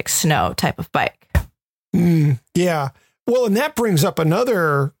have perfect snow type of bike. Yeah. Well, and that brings up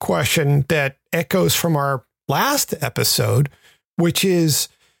another question that echoes from our last episode, which is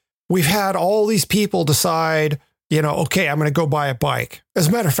we've had all these people decide, okay, I'm going to go buy a bike. As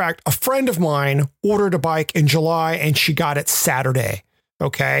a matter of fact, a friend of mine ordered a bike in July and she got it Saturday.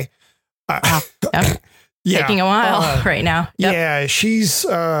 Okay. Wow. Taking a while right now. Yep. Yeah. She's,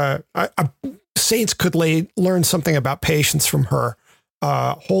 Saints could learn something about patience from her.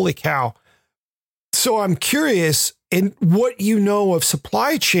 Holy cow. So I'm curious in what you know of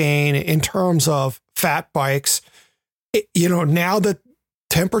supply chain in terms of fat bikes, now that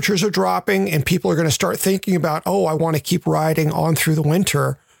temperatures are dropping and people are going to start thinking about, I want to keep riding on through the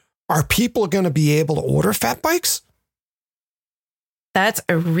winter. Are people going to be able to order fat bikes? That's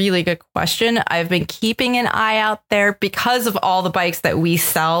a really good question. I've been keeping an eye out there because of all the bikes that we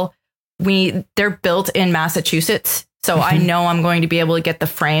sell. they're built in Massachusetts. So I know I'm going to be able to get the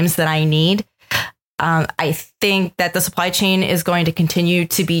frames that I need. I think that the supply chain is going to continue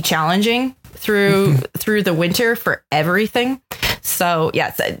to be challenging through the winter for everything. So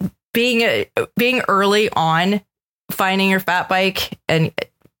yes, being early on, finding your fat bike and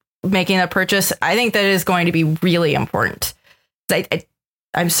making that purchase, I think that is going to be really important.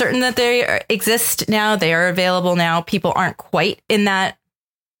 I'm certain that they exist now. They are available now. People aren't quite in that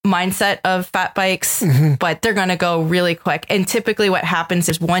mindset of fat bikes, but they're going to go really quick. And typically what happens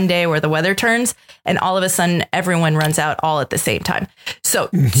is one day where the weather turns and all of a sudden everyone runs out all at the same time. So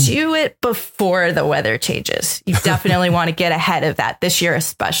do it before the weather changes. You definitely want to get ahead of that this year,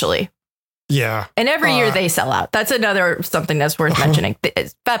 especially. Yeah. And every year they sell out. That's another something that's worth mentioning.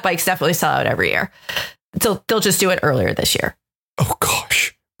 Fat bikes definitely sell out every year. So they'll just do it earlier this year. Oh,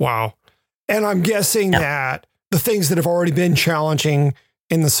 gosh. Wow. And I'm guessing that the things that have already been challenging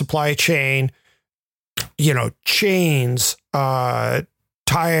in the supply chain, chains,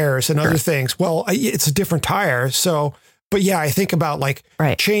 tires and other things. Well, it's a different tire. So, but yeah, I think about like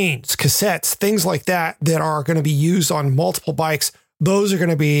chains, cassettes, things like that are going to be used on multiple bikes. Those are going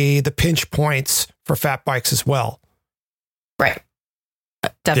to be the pinch points for fat bikes as well. Right.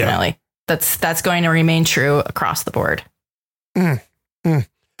 Definitely. Yeah. That's going to remain true across the board. When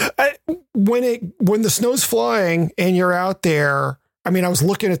the snow's flying and you're out there, I mean, I was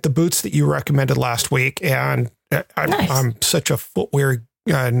looking at the boots that you recommended last week, and I'm such a footwear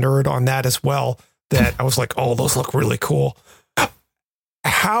nerd on that as well that I was like, oh, those look really cool.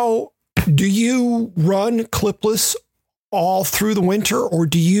 How do you run clipless all through the winter, or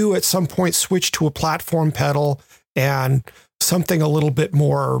do you at some point switch to a platform pedal and something a little bit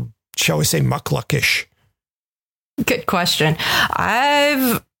more, shall we say, muckluckish? Good question.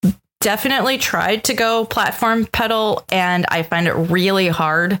 I've definitely tried to go platform pedal, and I find it really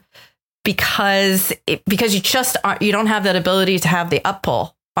hard because you don't have that ability to have the up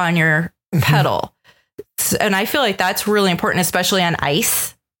pull on your pedal. And I feel like that's really important, especially on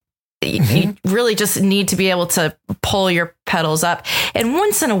ice. You really just need to be able to pull your pedals up. And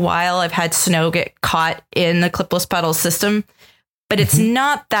once in a while, I've had snow get caught in the clipless pedal system, but it's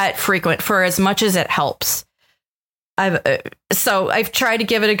not that frequent for as much as it helps. I've tried to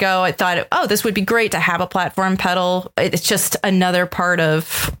give it a go. I thought, this would be great to have a platform pedal. It's just another part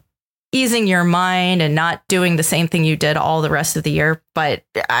of easing your mind and not doing the same thing you did all the rest of the year. But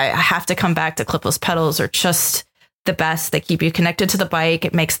I have to come back to clipless pedals are just the best. They keep you connected to the bike.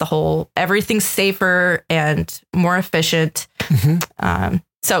 It makes everything safer and more efficient.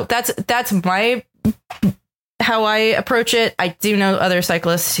 So that's how I approach it. I do know other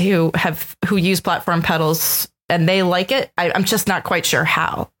cyclists who use platform pedals and they like it. I'm just not quite sure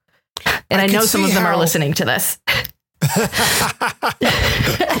how. And I know some of them are listening to this.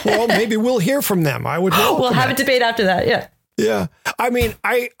 Well, maybe we'll hear from them. We'll have a debate after that. Yeah. Yeah. I mean,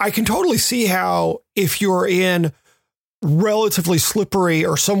 I can totally see how if you're in relatively slippery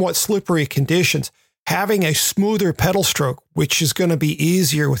or somewhat slippery conditions, having a smoother pedal stroke, which is going to be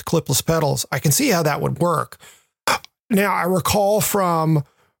easier with clipless pedals, I can see how that would work. Now, I recall from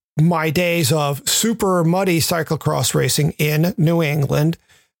my days of super muddy cyclocross racing in New England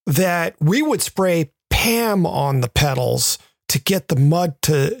that we would spray PAM on the pedals to get the mud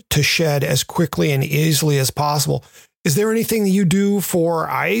to shed as quickly and easily as possible. Is there anything that you do for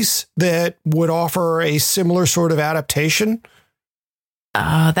ice that would offer a similar sort of adaptation?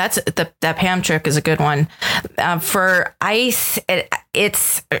 That PAM trick is a good one. For ice,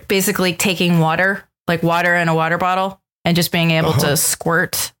 it's basically taking water in a water bottle and just being able to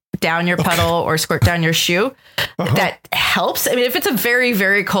squirt down your pedal or squirt down your shoe. That helps. I mean, if it's a very,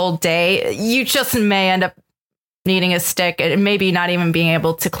 very cold day, you just may end up needing a stick and maybe not even being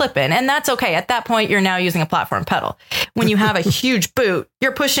able to clip in. And that's okay. At that point, you're now using a platform pedal. When you have a huge boot,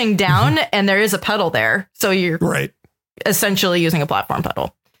 you're pushing down and there is a pedal there. So you're essentially using a platform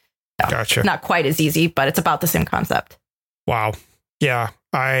pedal. So, gotcha. Not quite as easy, but it's about the same concept. Wow. Yeah.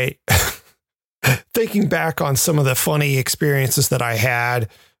 Thinking back on some of the funny experiences that I had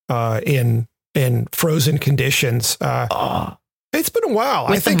in frozen conditions, it's been a while.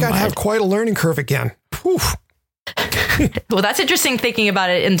 I think I'd have quite a learning curve again. Whew. Well, that's interesting thinking about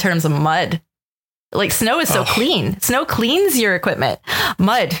it in terms of mud. Like snow is so clean. Snow cleans your equipment.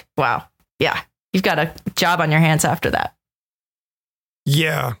 Mud. Wow. Yeah. You've got a job on your hands after that.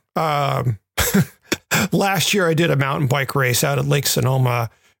 Yeah. Last year I did a mountain bike race out at Lake Sonoma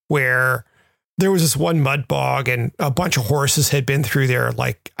where there was this one mud bog and a bunch of horses had been through there,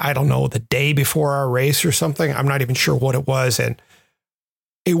 like, I don't know, the day before our race or something. I'm not even sure what it was. And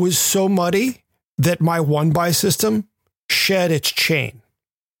it was so muddy that my 1x system shed its chain.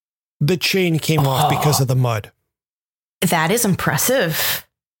 the chain came off because of the mud. That is impressive.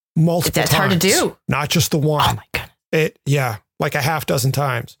 Multiple That's times. hard to do. Not just the one. Oh my goodness. Like a half dozen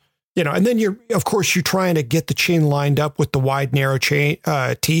times. And then you're trying to get the chain lined up with the wide, narrow chain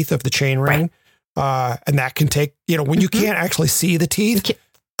teeth of the chain ring. Right. And that can take, when you can't actually see the teeth.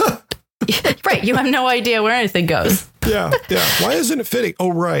 Right. You have no idea where anything goes. Yeah. Why isn't it fitting?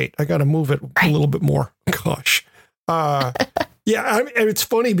 Oh, right. I got to move it a little bit more. Gosh. And it's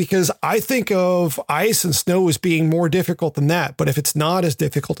funny because I think of ice and snow as being more difficult than that. But if it's not as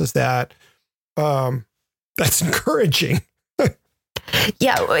difficult as that, that's encouraging.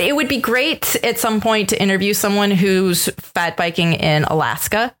 Yeah, it would be great at some point to interview someone who's fat biking in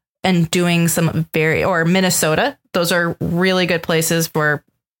Alaska and doing or Minnesota. Those are really good places for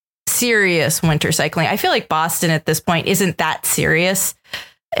serious winter cycling. I feel like Boston at this point isn't that serious,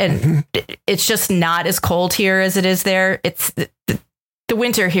 and it's just not as cold here as it is there. It's the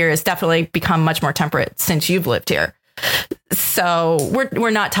winter here has definitely become much more temperate since you've lived here. So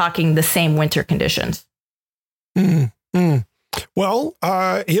we're not talking the same winter conditions. Well,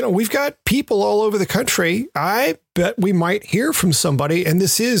 we've got people all over the country. I bet we might hear from somebody. And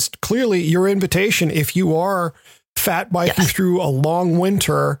this is clearly your invitation. If you are fat biking through a long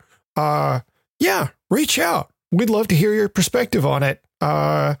winter, reach out. We'd love to hear your perspective on it.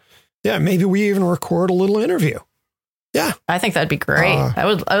 Maybe we even record a little interview. Yeah, I think that'd be great. I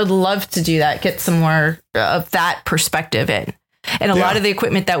would love to do that. Get some more of that perspective in. And a lot of the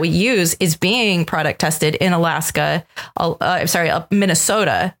equipment that we use is being product tested in Alaska,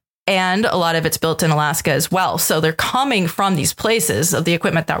 Minnesota, and a lot of it's built in Alaska as well. So they're coming from these places of the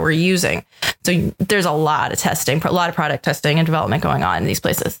equipment that we're using. So there's a lot of testing, a lot of product testing and development going on in these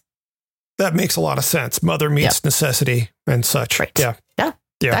places. That makes a lot of sense. Mother meets necessity and such. Right. Yeah,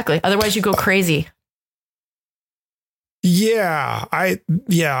 exactly. Otherwise you go crazy. Yeah. I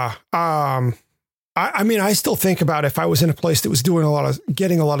mean, I still think about if I was in a place that was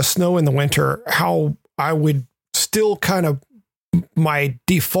getting a lot of snow in the winter, how I would still my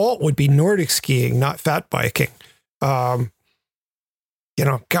default would be Nordic skiing, not fat biking. That's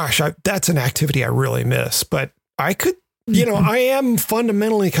an activity I really miss, but I could, I am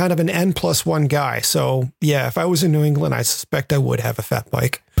fundamentally kind of an N+1 guy. So yeah, if I was in New England, I suspect I would have a fat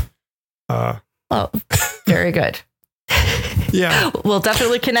bike. Very good. Yeah. We'll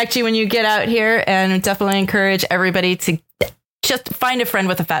definitely connect you when you get out here, and definitely encourage everybody to just find a friend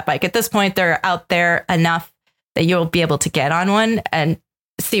with a fat bike. At this point, they're out there enough that you'll be able to get on one and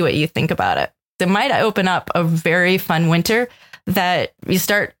see what you think about it. It might open up a very fun winter that you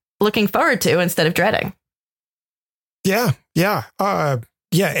start looking forward to instead of dreading. Yeah.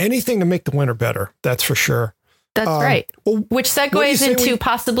 Anything to make the winter better. That's for sure. That's right. Well, which segues into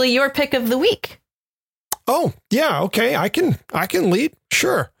possibly your pick of the week. Oh, yeah. Okay. I can lead.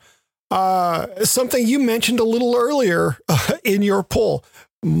 Sure. Something you mentioned a little earlier in your poll.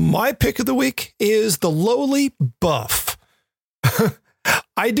 My pick of the week is the lowly Buff.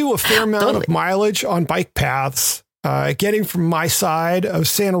 I do a fair amount of mileage on bike paths, getting from my side of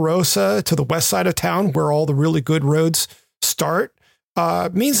Santa Rosa to the west side of town where all the really good roads start.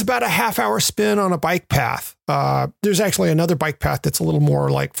 Means about a half-hour spin on a bike path. There's actually another bike path that's a little more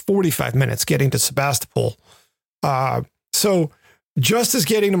like 45 minutes getting to Sebastopol. So just as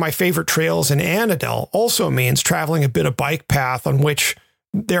getting to my favorite trails in Annandale also means traveling a bit of bike path on which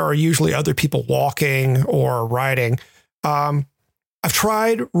there are usually other people walking or riding. I've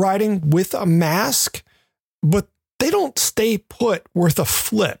tried riding with a mask, but they don't stay put worth a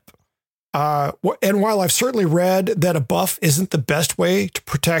flip. And while I've certainly read that a buff isn't the best way to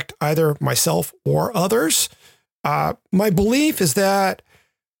protect either myself or others, my belief is that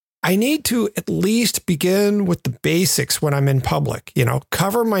I need to at least begin with the basics when I'm in public,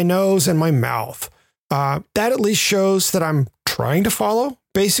 cover my nose and my mouth. That at least shows that I'm trying to follow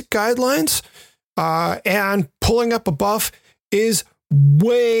basic guidelines. And pulling up a buff is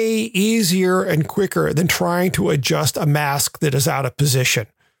way easier and quicker than trying to adjust a mask that is out of position.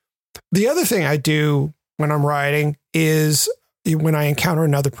 The other thing I do when I'm riding is when I encounter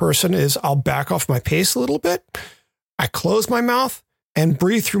another person is I'll back off my pace a little bit. I close my mouth and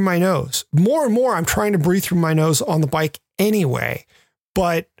breathe through my nose. More and more, I'm trying to breathe through my nose on the bike anyway.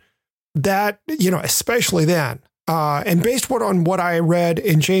 But that, especially then, and based on what I read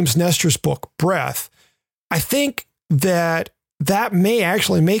in James Nestor's book, Breath, I think that may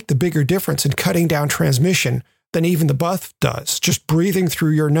actually make the bigger difference in cutting down transmission than even the buff does, just breathing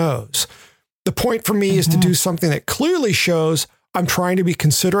through your nose. The point for me is to do something that clearly shows I'm trying to be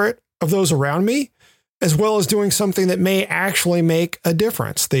considerate of those around me, as well as doing something that may actually make a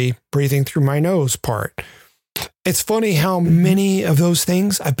difference, the breathing through my nose part. It's funny how many of those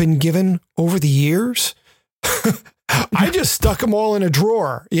things I've been given over the years. I just stuck them all in a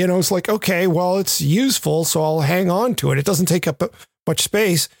drawer. You know, it's like, okay, well, it's useful, so I'll hang on to it. It doesn't take up much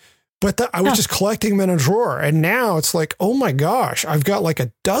space. But I was just collecting them in a drawer. And now it's like, oh my gosh, I've got like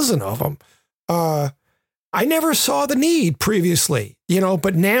a dozen of them. I never saw the need previously, you know,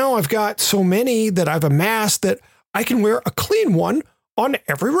 but now I've got so many that I've amassed that I can wear a clean one on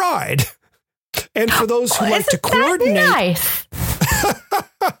every ride. And for those who like to coordinate. Nice.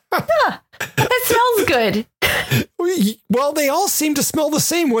 It smells good. Well, they all seem to smell the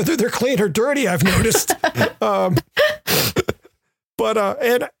same, whether they're clean or dirty, I've noticed. And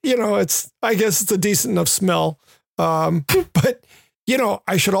you know, I guess it's a decent enough smell. But, you know,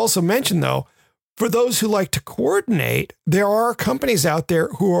 I should also mention, though, for those who like to coordinate, there are companies out there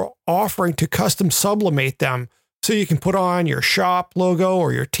who are offering to custom sublimate them. So you can put on your shop logo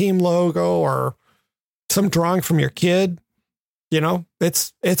or your team logo or some drawing from your kid. You know,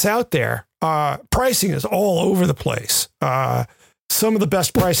 it's out there. Pricing is all over the place. Some of the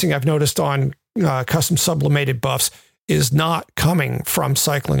best pricing I've noticed on custom sublimated buffs is not coming from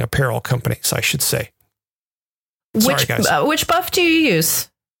cycling apparel companies, I should say. Sorry, guys. Which buff do you use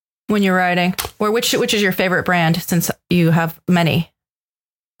when you're riding? Or which is your favorite brand, since you have many?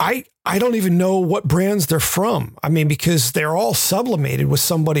 I don't even know what brands they're from. I mean, because they're all sublimated with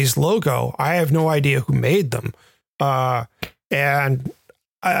somebody's logo. I have no idea who made them. And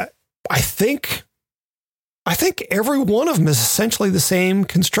I think every one of them is essentially the same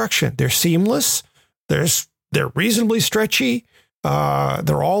construction. They're seamless. They're reasonably stretchy.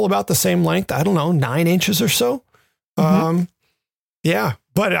 They're all about the same length. I don't know, 9 inches or so. Mm-hmm. Yeah,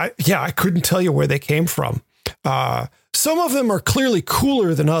 but I couldn't tell you where they came from. Some of them are clearly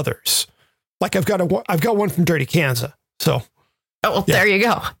cooler than others. Like I've got one from Dirty Kansas. So, there you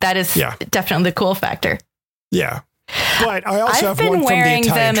go. That is definitely the cool factor. Yeah, but I also have one from the Italian wearing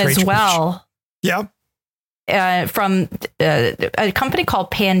them trade as well. Yeah, from a company called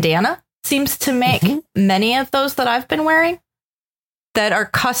Pandana seems to make many of those that I've been wearing that are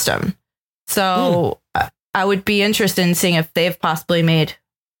custom. So I would be interested in seeing if they've possibly made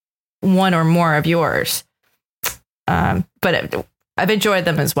one or more of yours. But I've enjoyed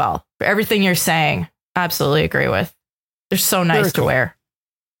them as well. For everything you're saying, absolutely agree with. They're so nice to wear.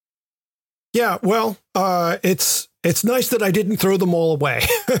 Yeah, well, it's nice that I didn't throw them all away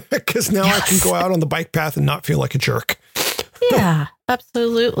because now I can go out on the bike path and not feel like a jerk. Yeah,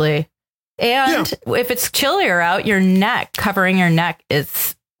 absolutely. And if it's chillier out, covering your neck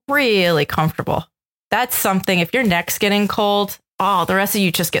is really comfortable. That's something, if your neck's getting cold, the rest of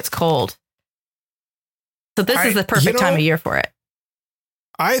you just gets cold. So this is the perfect time of year for it.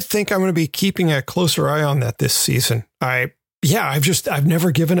 I think I'm going to be keeping a closer eye on that this season. I've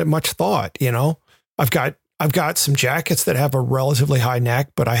never given it much thought. You know, I've got some jackets that have a relatively high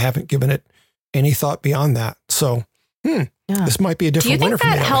neck, but I haven't given it any thought beyond that. So, this might be a different winter for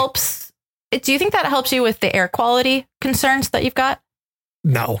me. Do you think that helps you with the air quality concerns that you've got?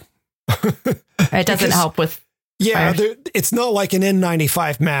 No. It doesn't help with. Yeah, it's not like an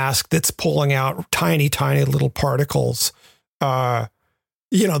N95 mask that's pulling out tiny, tiny little particles.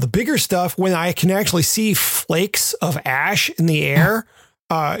 You know, the bigger stuff, when I can actually see flakes of ash in the air,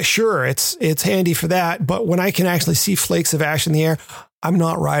 sure, it's handy for that. But when I can actually see flakes of ash in the air, I'm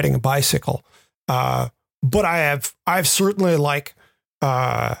not riding a bicycle. But I've certainly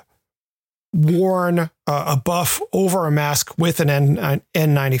worn a buff over a mask with an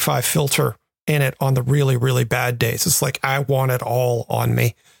N95 filter in it on the really, really bad days. It's like I want it all on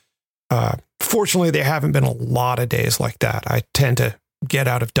me. Fortunately, there haven't been a lot of days like that. I tend to get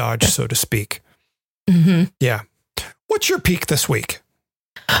out of Dodge, so to speak. Mm-hmm. Yeah. What's your peak this week?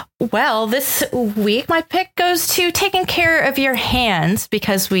 Well, this week, my pick goes to taking care of your hands,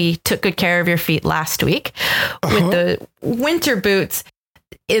 because we took good care of your feet last week with the winter boots.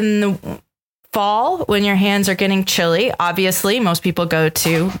 In the fall, when your hands are getting chilly, obviously, most people go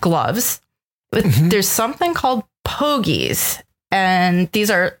to gloves. There's something called pogies, and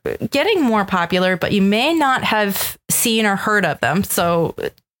these are getting more popular, but you may not have seen or heard of them. So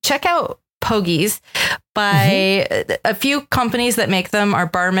check out pogies by a few companies that make them are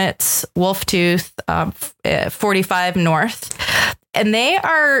Barmitz, Wolftooth, 45 North. And they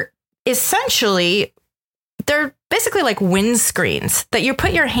are essentially, they're basically like windscreens that you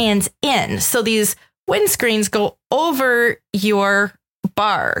put your hands in. So these windscreens go over your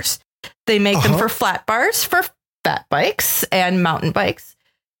bars. They make them for flat bars, for fat bikes and mountain bikes.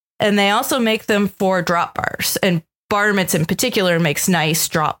 And they also make them for drop bars. And Barmitz in particular makes nice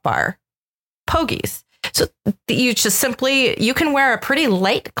drop bar pogies. So you can wear a pretty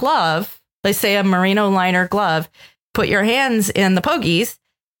light glove let's say a merino liner glove, put your hands in the pogies,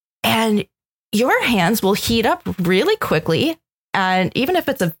 and your hands will heat up really quickly. And even if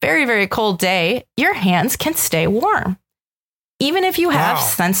it's a very, very cold day, your hands can stay warm. Even if you have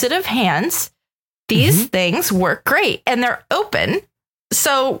sensitive hands, these things work great and they're open.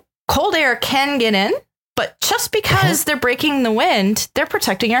 So cold air can get in, but just because they're breaking the wind, they're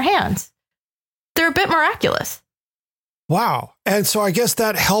protecting your hands. They're a bit miraculous. Wow. And so I guess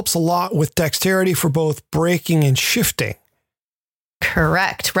that helps a lot with dexterity for both braking and shifting.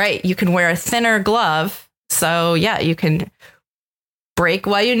 Correct. Right. You can wear a thinner glove. So yeah, you can brake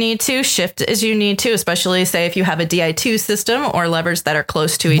while you need to, shift as you need to, especially say if you have a Di2 system or levers that are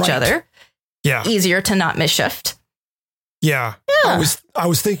close to each other. Yeah. Easier to not misshift. Yeah. I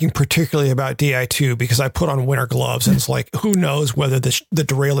was thinking particularly about Di2 because I put on winter gloves and it's like, who knows whether the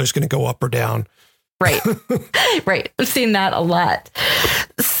derailleur is going to go up or down. Right. Right. I've seen that a lot.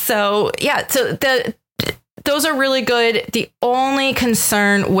 So yeah, so those are really good. The only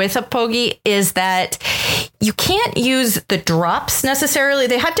concern with a pogie is that you can't use the drops necessarily.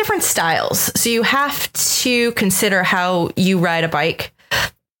 They have different styles. So you have to consider how you ride a bike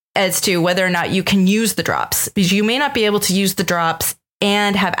as to whether or not you can use the drops, because you may not be able to use the drops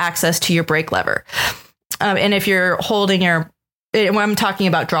and have access to your brake lever. And if you're holding when I'm talking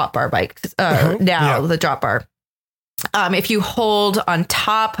about drop bar bikes the drop bar, if you hold on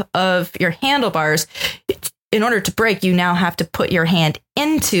top of your handlebars, in order to brake, you now have to put your hand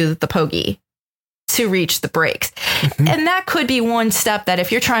into the pogie to reach the brakes. And that could be one step that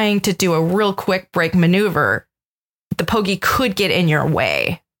if you're trying to do a real quick brake maneuver, the pogie could get in your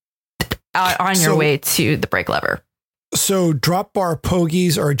way on your way to the brake lever. So drop bar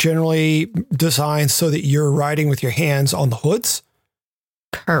pogies are generally designed so that you're riding with your hands on the hoods?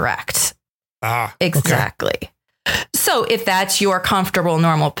 Correct. Exactly. Okay. So if that's your comfortable,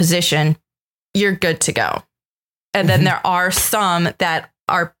 normal position, you're good to go. And then there are some that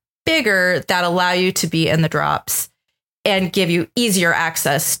are bigger that allow you to be in the drops and give you easier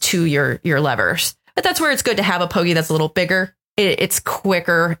access to your levers. But that's where it's good to have a pogie that's a little bigger. It's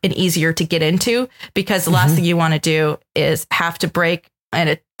quicker and easier to get into, because the last thing you want to do is have to brake in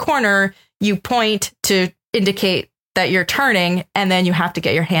a corner. You point to indicate that you're turning, and then you have to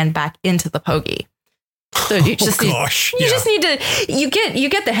get your hand back into the pogie. So you just need to, you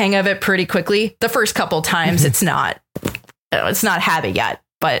get the hang of it pretty quickly. The first couple times it's not habit yet,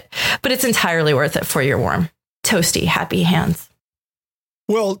 but it's entirely worth it for your warm, toasty, happy hands.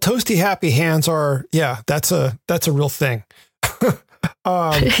 Well, toasty, happy hands are, that's a real thing.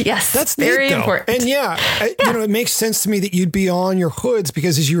 Yes, that's very important. And it makes sense to me that you'd be on your hoods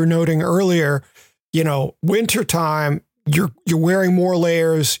because, as you were noting earlier, wintertime, you're wearing more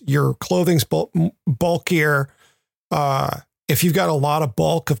layers, your clothing's bulkier. If you've got a lot of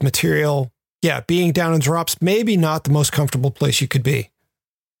bulk of material, being down in drops, maybe not the most comfortable place you could be.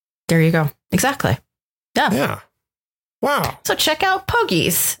 There you go. Exactly. Yeah. Yeah. Wow. So check out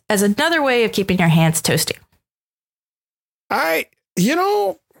pogies as another way of keeping your hands toasty.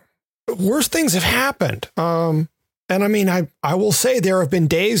 Worse things have happened. And I mean, I will say there have been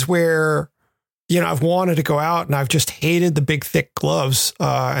days where, I've wanted to go out and I've just hated the big, thick gloves.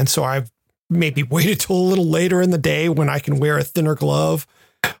 And so I've maybe waited till a little later in the day when I can wear a thinner glove.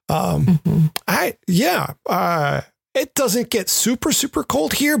 It doesn't get super, super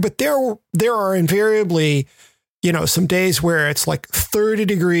cold here, but there are invariably, some days where it's like 30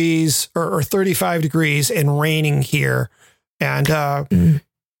 degrees or 35 degrees and raining here. And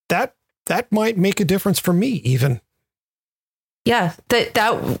that might make a difference for me even. Yeah,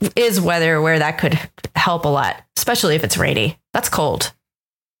 that is weather where that could help a lot, especially if it's rainy. That's cold.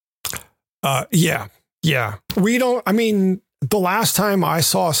 Yeah. The last time I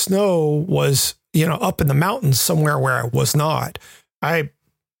saw snow was, up in the mountains somewhere where I was not. I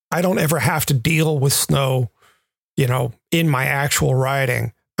don't ever have to deal with snow, in my actual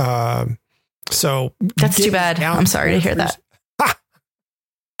riding. So that's too bad. I'm sorry to hear that.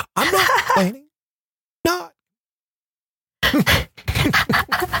 I'm not complaining. Not.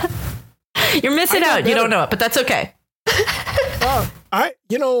 You're missing out. You don't know it, but that's okay. I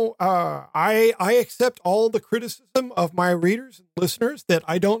accept all the criticism of my readers and listeners that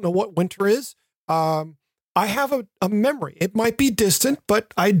I don't know what winter is. I have a memory. It might be distant,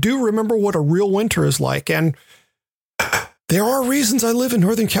 but I do remember what a real winter is like. And there are reasons I live in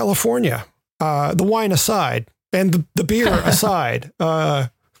Northern California. The wine aside and the beer aside.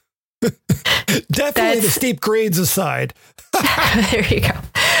 Definitely the steep grades aside. There you go.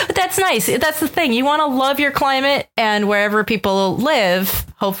 But that's nice. That's the thing. You want to love your climate, and wherever people live,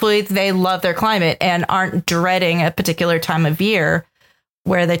 hopefully they love their climate and aren't dreading a particular time of year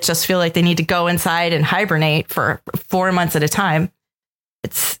where they just feel like they need to go inside and hibernate for 4 months at a time.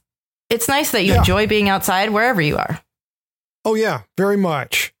 It's nice that you enjoy being outside wherever you are. Oh yeah, very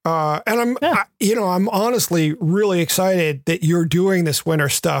much. And I'm honestly really excited that you're doing this winter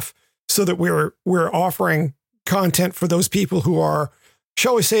stuff so that we're offering content for those people who are,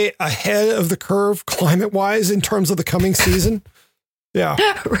 shall we say, ahead of the curve climate wise in terms of the coming season. Yeah.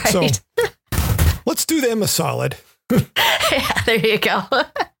 Right. So let's do them a solid. Yeah, there you go.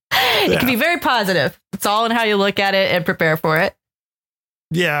 It can be very positive. It's all in how you look at it and prepare for it.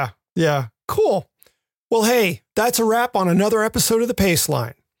 Yeah. Yeah. Cool. Well, hey, that's a wrap on another episode of The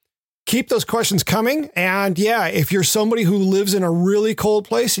Paceline. Keep those questions coming. And yeah, if you're somebody who lives in a really cold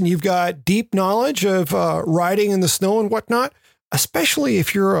place and you've got deep knowledge of riding in the snow and whatnot, especially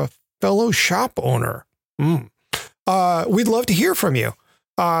if you're a fellow shop owner, we'd love to hear from you.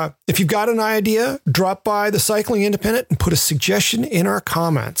 If you've got an idea, drop by the Cycling Independent and put a suggestion in our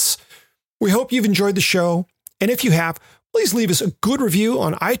comments. We hope you've enjoyed the show. And if you have, please leave us a good review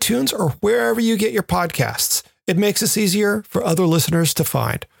on iTunes or wherever you get your podcasts. It makes us easier for other listeners to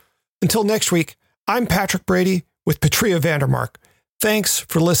find. Until next week, I'm Patrick Brady with Patria Vandermark. Thanks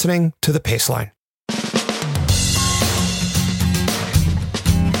for listening to The Paceline.